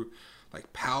so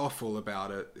like powerful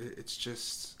about it. It's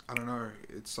just, I don't know,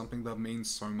 it's something that means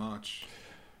so much.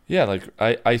 Yeah, like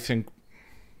I think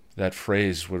that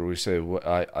phrase, what do we say?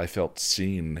 I felt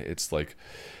seen. It's like,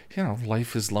 you know,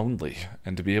 life is lonely,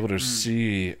 and to be able to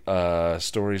see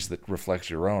stories that reflect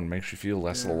your own makes you feel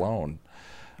less alone.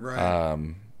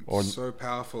 Right. It's so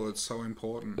powerful. It's so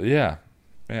important. Yeah.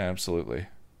 Yeah. Absolutely.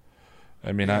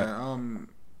 I mean,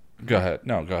 Go ahead.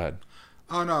 No, go ahead.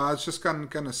 Oh no, I was just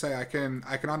gonna say I can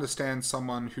understand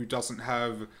someone who doesn't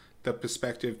have the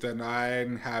perspective that I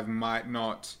have might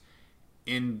not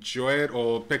enjoy it,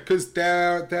 or because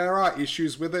there are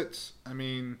issues with it. I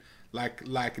mean, like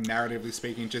narratively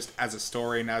speaking, just as a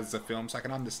story and as a film, so I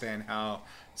can understand how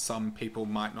some people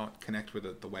might not connect with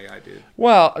it the way I did.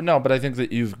 Well, no, but I think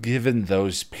that you've given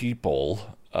those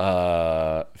people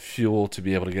fuel to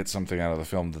be able to get something out of the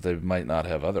film that they might not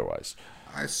have otherwise.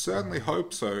 I certainly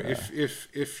hope so. Yeah.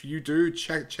 If you do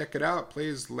check it out,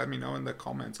 please let me know in the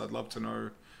comments. I'd love to know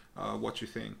what you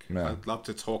think. Yeah. I'd love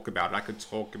to talk about it. I could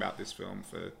talk about this film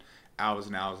for hours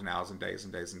and hours and hours and days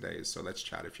and days and days. So let's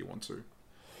chat if you want to.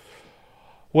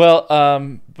 Well,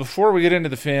 before we get into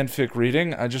the fanfic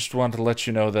reading, I just want to let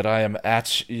you know that I am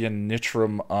at Ian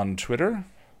Nitram on Twitter.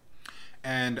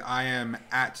 And I am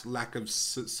at Lack of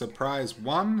Surprise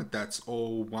 1. That's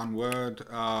all one word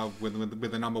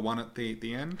with a number 1 at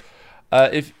the end.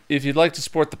 If you'd like to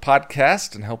support the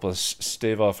podcast and help us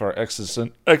stave off our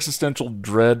existential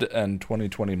dread and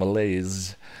 2020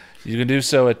 malaise, you can do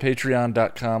so at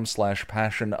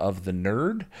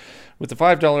patreon.com/passionofthenerd. With the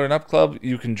 $5 and up club,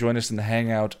 you can join us in the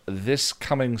Hangout this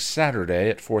coming Saturday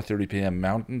at 4:30 p.m.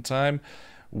 Mountain Time.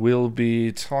 We'll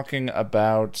be talking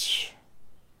about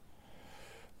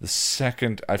the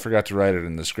second... I forgot to write it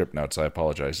in the script notes. I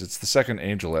apologize. It's the second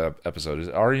Angel episode.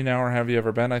 Are you now or have you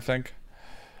ever been, I think?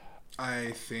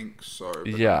 I think so.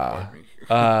 But yeah.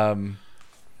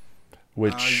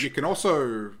 which You can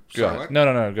also... go Sorry, ahead. what?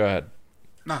 No, go ahead.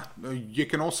 No, you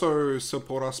can also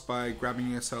support us by grabbing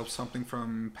yourself something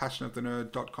from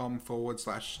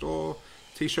passionofthenerd.com/store.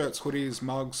 T-shirts, hoodies,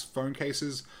 mugs, phone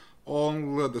cases,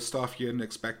 all of the stuff you didn't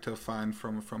expect to find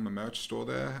from a merch store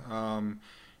there.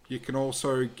 You can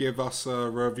also give us a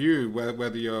review,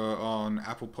 whether you're on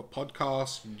Apple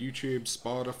Podcasts, YouTube,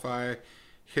 Spotify.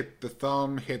 Hit the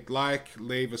thumb, hit like,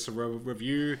 leave us a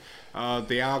review.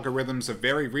 The algorithms are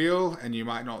very real, and you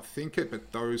might not think it,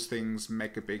 but those things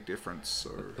make a big difference. So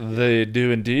They do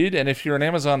indeed. And if you're an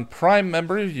Amazon Prime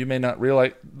member, you may not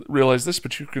realize this,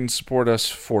 but you can support us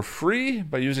for free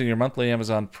by using your monthly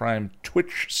Amazon Prime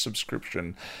Twitch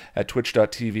subscription at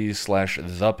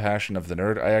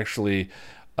twitch.tv/thepassionofthenerd. I actually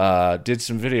did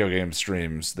some video game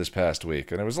streams this past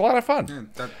week, and it was a lot of fun.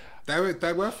 yeah, they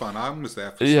were fun. I was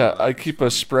there for Yeah, I keep a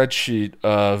spreadsheet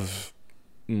of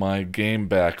my game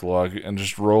backlog and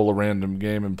just roll a random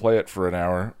game and play it for an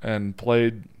hour, and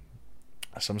played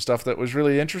some stuff that was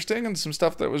really interesting and some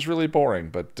stuff that was really boring,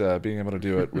 but being able to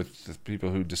do it with the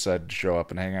people who decided to show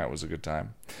up and hang out was a good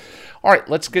time. All right,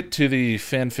 let's get to the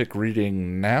fanfic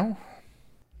reading now.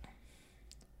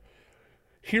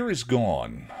 Here is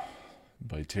Gone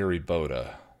by Terry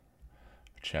Boda,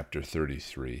 chapter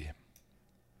 33.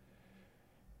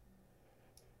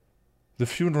 The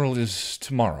funeral is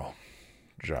tomorrow,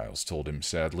 Giles told him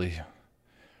sadly.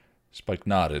 Spike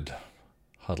nodded,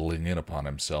 huddling in upon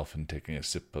himself and taking a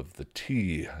sip of the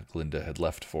tea Glinda had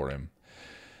left for him.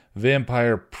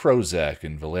 Vampire Prozac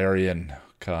and valerian,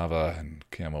 kava, and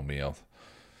chamomile.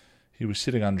 He was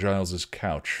sitting on Giles's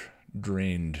couch,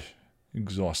 drained,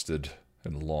 exhausted,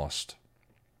 and lost.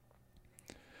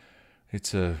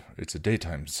 It's a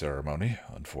daytime ceremony,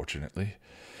 unfortunately.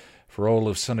 For all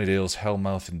of Sunnydale's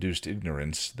Hellmouth-induced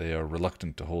ignorance, they are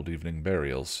reluctant to hold evening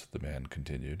burials, the man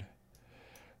continued.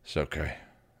 It's okay.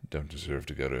 Don't deserve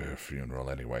to go to her funeral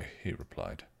anyway, he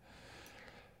replied.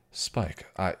 Spike,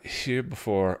 here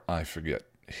before I forget,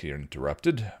 he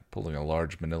interrupted, pulling a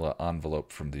large manila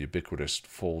envelope from the ubiquitous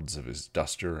folds of his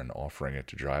duster and offering it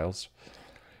to Giles.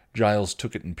 Giles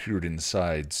took it and peered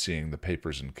inside, seeing the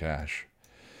papers and cash.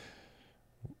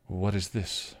 What is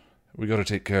this? We got to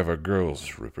take care of our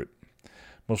girls, Rupert.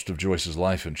 Most of Joyce's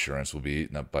life insurance will be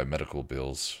eaten up by medical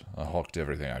bills. I hawked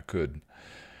everything I could.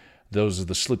 Those are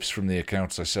the slips from the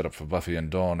accounts I set up for Buffy and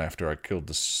Dawn after I killed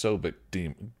the Sobek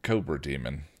Cobra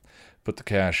Demon. Put the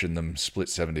cash in them, split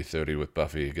 70-30 with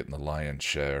Buffy, getting the lion's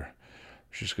share.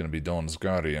 She's going to be Dawn's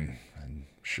guardian, and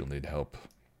she'll need help.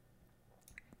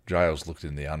 Giles looked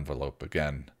in the envelope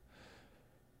again.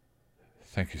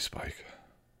 Thank you, Spike.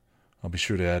 I'll be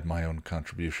sure to add my own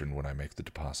contribution when I make the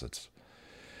deposits.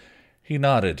 He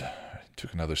nodded,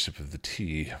 took another sip of the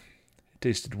tea. It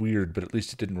tasted weird, but at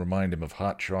least it didn't remind him of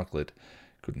hot chocolate.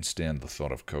 Couldn't stand the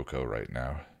thought of cocoa right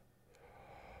now.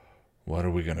 What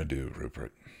are we going to do,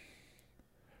 Rupert?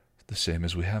 The same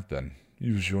as we have been.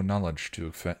 Use your knowledge to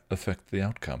affect the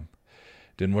outcome.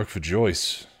 Didn't work for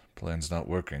Joyce. Plan's not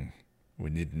working.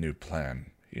 We need a new plan,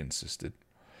 he insisted.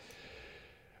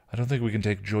 I don't think we can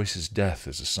take Joyce's death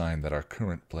as a sign that our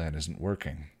current plan isn't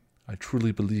working. I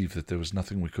truly believe that there was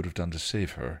nothing we could have done to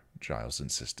save her, Giles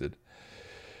insisted.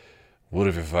 Would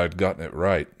have if I'd gotten it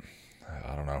right.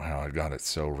 I don't know how I got it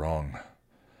so wrong.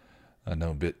 I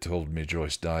know Bit told me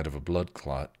Joyce died of a blood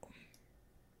clot.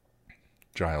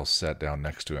 Giles sat down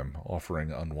next to him,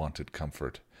 offering unwanted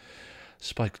comfort.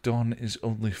 Spike, Dawn is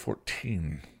only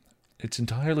 14. It's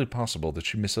entirely possible that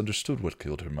she misunderstood what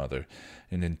killed her mother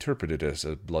and interpreted it as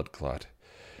a blood clot.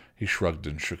 He shrugged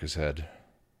and shook his head.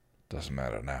 Doesn't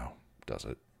matter now, does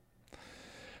it?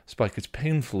 Spike, it's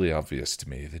painfully obvious to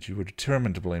me that you were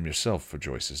determined to blame yourself for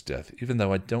Joyce's death, even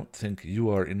though I don't think you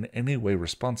are in any way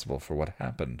responsible for what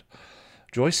happened.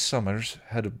 Joyce Summers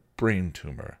had a brain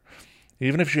tumor.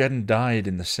 Even if she hadn't died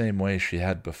in the same way she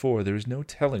had before, there is no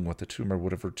telling what the tumor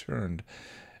would have returned,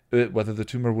 whether the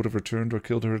tumor would have returned or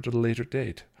killed her at a later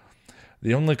date.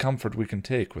 The only comfort we can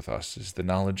take with us is the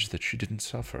knowledge that she didn't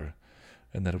suffer,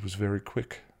 and that it was very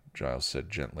quick, Giles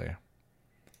said gently.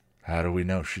 How do we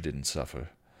know she didn't suffer?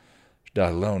 She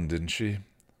died alone, didn't she?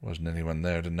 Wasn't anyone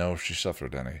there to know if she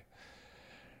suffered any?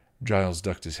 Giles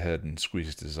ducked his head and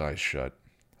squeezed his eyes shut.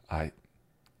 I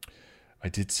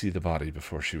did see the body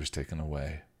before she was taken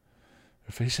away.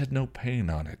 Her face had no pain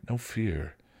on it, no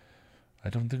fear. I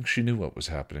don't think she knew what was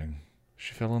happening.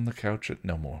 She fell on the couch at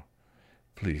no more.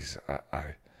 Please,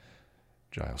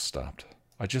 Giles stopped.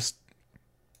 I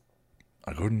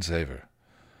couldn't save her.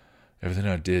 Everything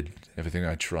I did, everything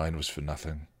I tried was for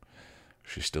nothing.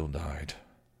 She still died.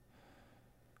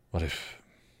 What if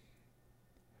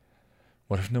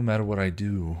no matter what I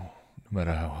do, no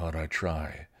matter how hard I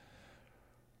try,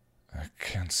 I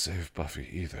can't save Buffy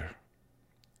either,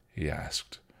 he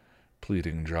asked,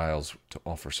 pleading Giles to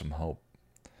offer some hope.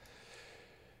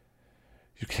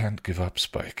 You can't give up,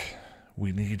 Spike.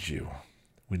 We need you.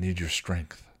 We need your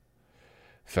strength.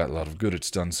 Fat lot of good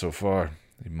it's done so far,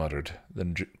 he muttered,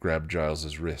 then grabbed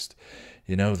Giles's wrist.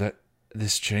 You know that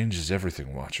this changes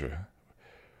everything, Watcher.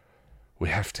 We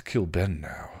have to kill Ben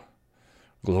now.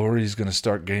 Glory's gonna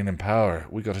start gaining power.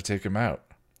 We gotta take him out.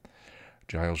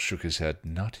 Giles shook his head.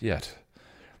 Not yet.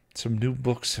 Some new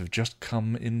books have just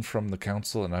come in from the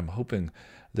council, and I'm hoping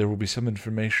there will be some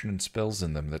information and spells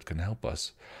in them that can help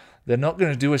us. They're not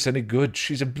going to do us any good.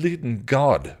 She's a bleeding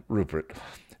god, Rupert.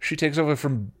 She takes over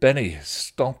from Benny.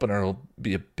 Stomping her'll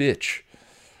be a bitch.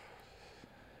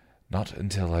 Not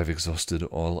until I've exhausted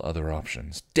all other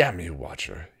options. Damn you,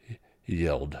 Watcher, he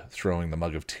yelled, throwing the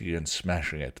mug of tea and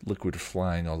smashing it, liquid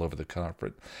flying all over the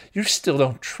carpet. You still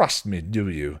don't trust me, do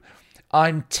you?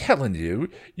 I'm telling you,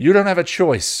 you don't have a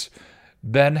choice.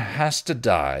 Ben has to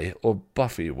die, or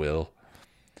Buffy will.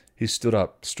 He stood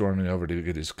up, storming over to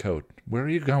get his coat. Where are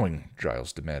you going?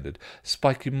 Giles demanded.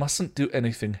 Spike, you mustn't do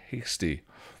anything hasty.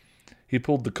 He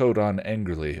pulled the coat on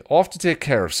angrily. Off to take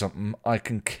care of something I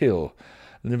can kill.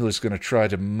 Nimbler's going to try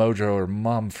to mojo her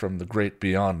mom from the great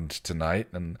beyond tonight,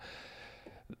 and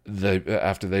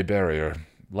after they bury her.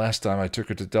 Last time I took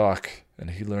her to Doc, and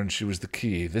he learned she was the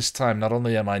key. This time, not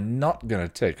only am I not going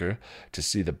to take her to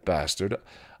see the bastard,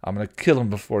 I'm going to kill him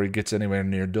before he gets anywhere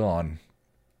near Dawn.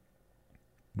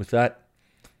 With that,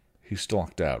 he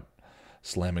stalked out,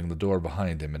 slamming the door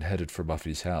behind him and headed for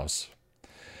Buffy's house.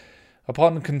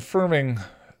 Upon confirming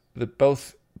that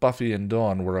both Buffy and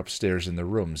Dawn were upstairs in their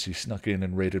rooms, he snuck in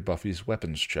and raided Buffy's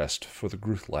weapons chest for the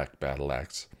Gruthlak battle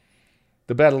axe.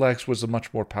 The battle axe was a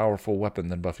much more powerful weapon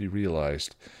than Buffy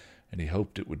realized, and he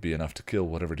hoped it would be enough to kill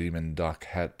whatever demon Doc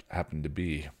happened to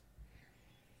be.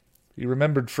 He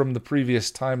remembered from the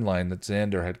previous timeline that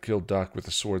Xander had killed Doc with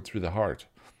a sword through the heart.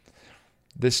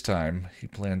 This time, he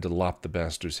planned to lop the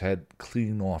bastard's head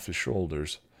clean off his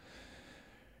shoulders.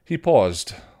 He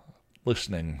paused,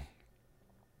 listening,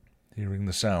 hearing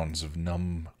the sounds of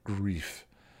numb grief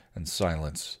and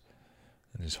silence,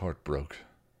 and his heart broke.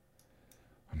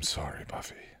 I'm sorry,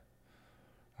 Buffy.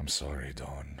 I'm sorry,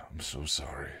 Dawn. I'm so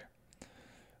sorry.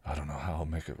 I don't know how I'll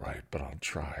make it right, but I'll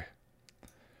try.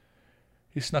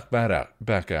 He snuck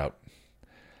back out,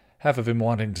 half of him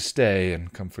wanting to stay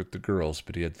and comfort the girls,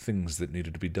 but he had things that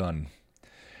needed to be done.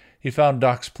 He found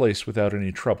Doc's place without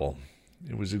any trouble.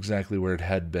 It was exactly where it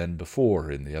had been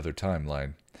before in the other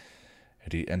timeline,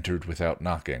 and he entered without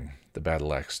knocking, the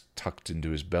battle axe tucked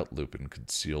into his belt loop and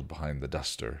concealed behind the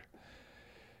duster.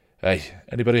 Hey,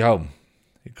 anybody home?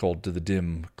 He called to the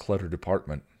dim, cluttered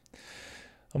apartment.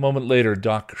 A moment later,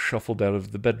 Doc shuffled out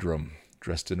of the bedroom,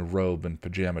 dressed in a robe and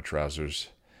pajama trousers,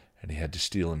 and he had to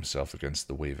steel himself against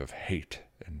the wave of hate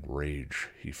and rage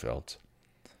he felt.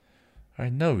 I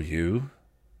know you,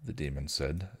 the demon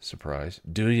said, surprised.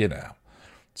 Do you now?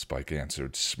 Spike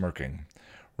answered, smirking,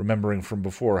 remembering from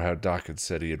before how Doc had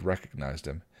said he had recognized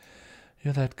him.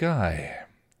 You're that guy.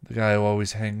 The guy who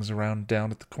always hangs around down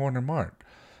at the corner mart.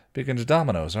 Big into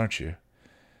dominoes, aren't you?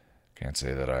 Can't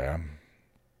say that I am.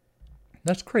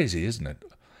 That's crazy, isn't it?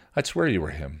 I'd swear you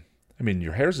were him. I mean,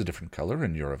 your hair's a different color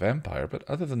and you're a vampire, but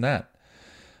other than that...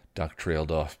 Doc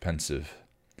trailed off, pensive.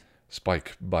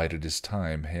 Spike bided his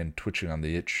time, hand twitching with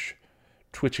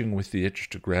the itch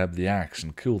to grab the axe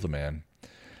and kill the man.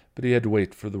 But he had to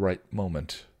wait for the right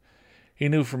moment. He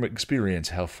knew from experience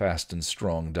how fast and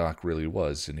strong Doc really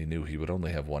was, and he knew he would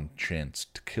only have one chance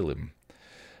to kill him.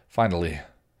 Finally,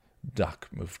 Doc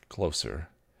moved closer.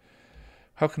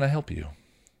 How can I help you?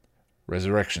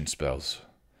 Resurrection spells.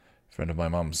 A friend of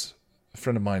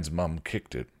mine's mom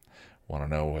kicked it. Want to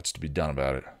know what's to be done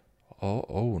about it?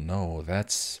 Oh, no,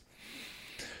 that's...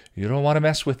 You don't want to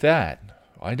mess with that.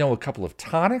 I know a couple of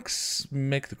tonics.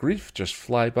 Make the grief just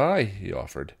fly by, he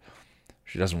offered.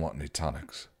 She doesn't want any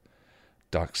tonics.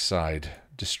 Doc sighed,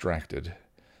 distracted,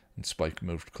 and Spike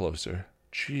moved closer.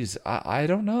 Geez, I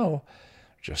don't know.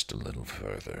 Just a little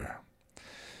further.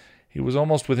 He was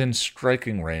almost within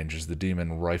striking range as the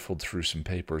demon rifled through some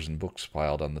papers and books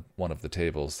piled on one of the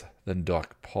tables. Then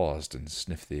Doc paused and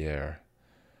sniffed the air.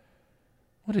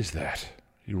 What is that?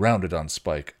 He rounded on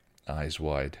Spike, eyes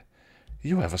wide.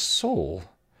 You have a soul.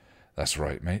 That's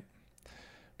right, mate.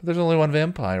 But there's only one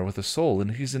vampire with a soul,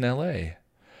 and he's in L.A.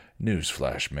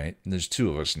 Newsflash, mate. There's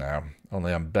two of us now.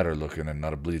 Only I'm better looking and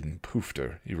not a bleeding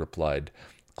poofter, he replied,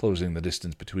 closing the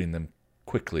distance between them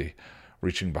quickly,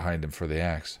 reaching behind him for the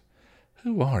axe.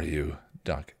 Who are you?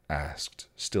 Doc asked,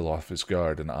 still off his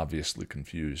guard and obviously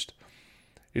confused.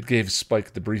 It gave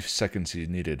Spike the brief seconds he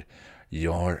needed.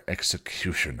 "Your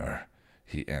executioner,"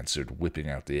 he answered, whipping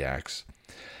out the axe.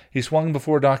 He swung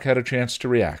before Doc had a chance to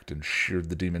react and sheared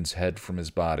the demon's head from his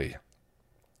body.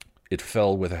 It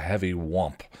fell with a heavy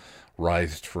whomp,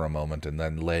 writhed for a moment, and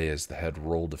then lay as the head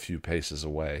rolled a few paces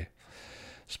away.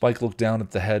 Spike looked down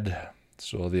at the head,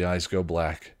 saw the eyes go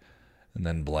black, and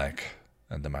then blank,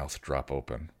 and the mouth drop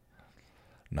open.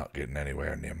 "Not getting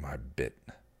anywhere near my bit,"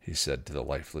 he said to the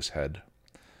lifeless head.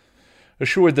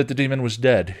 Assured that the demon was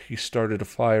dead, he started a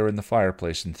fire in the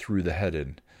fireplace and threw the head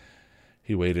in.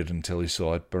 He waited until he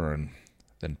saw it burn,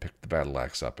 then picked the battle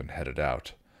axe up and headed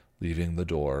out, leaving the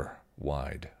door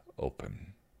wide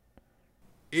open.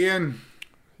 Ian.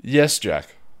 Yes,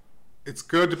 Jack. It's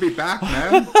good to be back,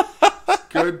 man. It's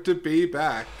good to be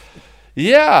back.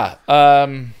 Yeah.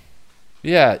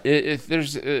 Yeah. If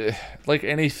there's like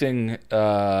anything,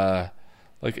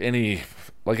 like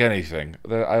anything,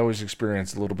 I always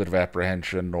experience a little bit of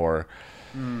apprehension or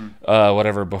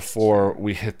whatever before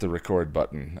we hit the record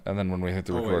button, and then when we hit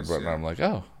the record button, I'm like,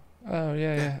 oh,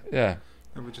 yeah.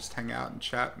 And we just hang out and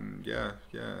chat, and yeah,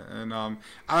 and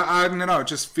I don't know, it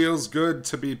just feels good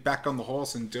to be back on the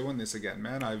horse and doing this again,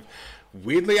 man. I've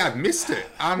missed it.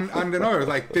 I don't know,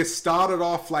 like this started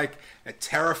off like a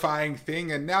terrifying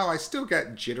thing, and now I still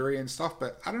get jittery and stuff,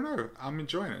 but I don't know, I'm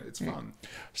enjoying it. It's fun.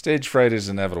 Stage fright is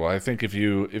inevitable. I think if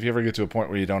you ever get to a point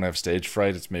where you don't have stage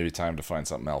fright, it's maybe time to find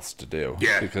something else to do.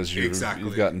 Yeah, because you've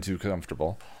gotten too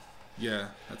comfortable. Yeah,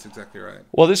 that's exactly right.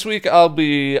 Well, this week I'll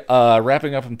be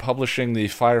wrapping up and publishing the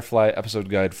Firefly episode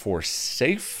guide for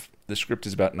Safe. The script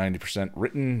is about 90%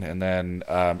 written, and then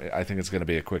I think it's going to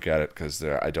be a quick edit because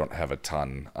I don't have a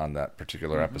ton on that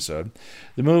particular episode.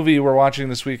 The movie we're watching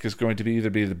this week is going to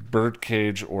either be The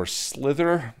Birdcage or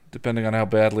Slither, depending on how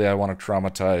badly I want to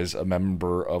traumatize a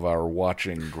member of our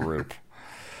watching group.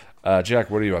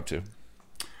 Jack, what are you up to?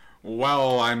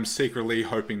 Well, I'm secretly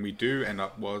hoping we do end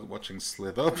up watching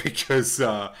Slither because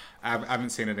I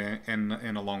haven't seen it in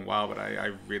a long while, but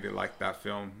I really like that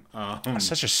film.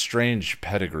 Such a strange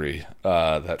pedigree,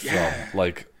 that film.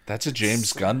 Like, that's a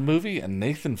James Gunn movie and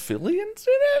Nathan Fillion's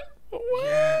in it? What?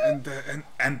 Yeah,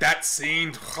 and that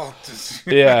scene.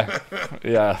 Yeah.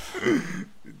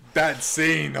 That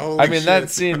scene. Holy I mean, shit.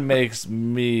 that scene makes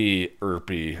me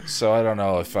irpy, so I don't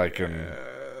know if I can.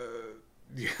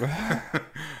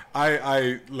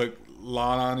 I look,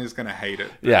 Lana is gonna hate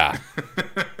it. Yeah.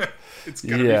 It's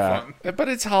gonna be fun. But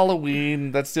it's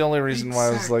Halloween. That's the only reason why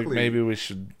I was like, Exactly. maybe we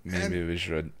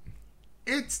should.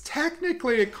 It's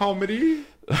technically a comedy,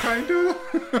 kind of.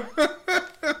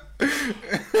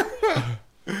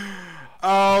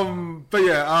 But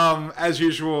yeah, as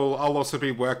usual, I'll also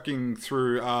be working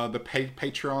through the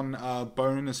Patreon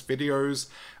bonus videos.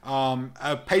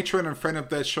 A patron and friend of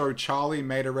the show, Charlie,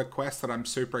 made a request that I'm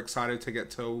super excited to get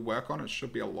to work on. It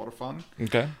should be a lot of fun.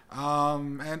 Okay.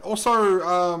 And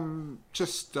also,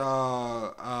 just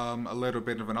a little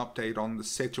bit of an update on the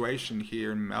situation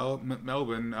here in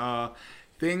Melbourne.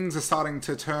 Things are starting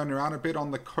to turn around a bit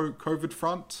on the COVID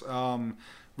front.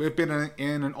 We've been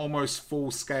in an almost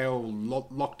full-scale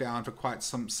lockdown for quite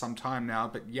some time now,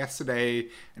 but yesterday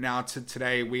and now to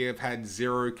today, we have had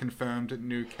 0 confirmed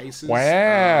new cases.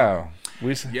 Wow.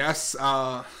 Yes,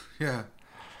 yeah,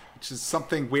 which is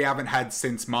something we haven't had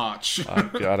since March. Oh,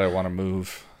 God, I want to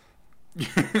move.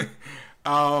 Yeah,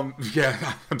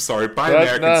 I'm sorry, by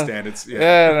American standards.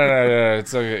 No,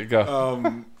 it's okay,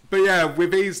 go. But yeah,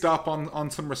 we've eased up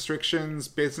on some restrictions.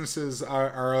 Businesses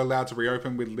are allowed to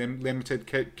reopen with limited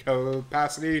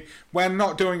capacity. We're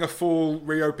not doing a full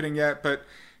reopening yet, but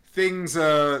things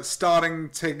are starting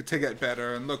to get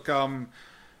better. And look,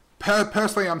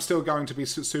 personally, I'm still going to be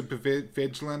super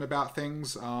vigilant about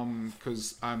things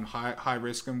because I'm high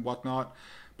risk and whatnot.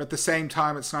 But at the same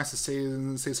time, it's nice to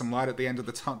see some light at the end of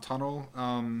the tunnel.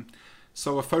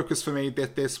 So a focus for me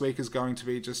this week is going to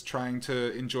be just trying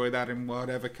to enjoy that in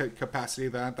whatever capacity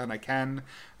that I can.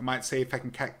 I might see if I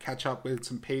can catch up with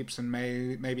some peeps and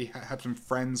maybe have some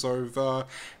friends over.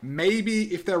 Maybe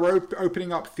if they're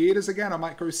opening up theaters again, I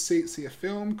might go see a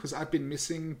film because I've been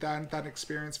missing that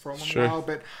experience for a while.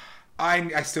 But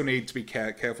I still need to be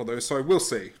careful though, so we'll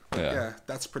see. Yeah,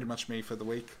 that's pretty much me for the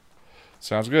week.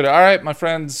 Sounds good. All right, my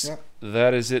friends,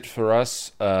 that is it for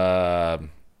us.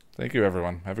 Thank you,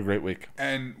 everyone. Have a great week.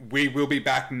 And we will be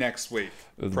back next week.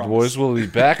 The boys will be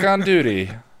back on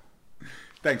duty.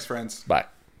 Thanks, friends. Bye.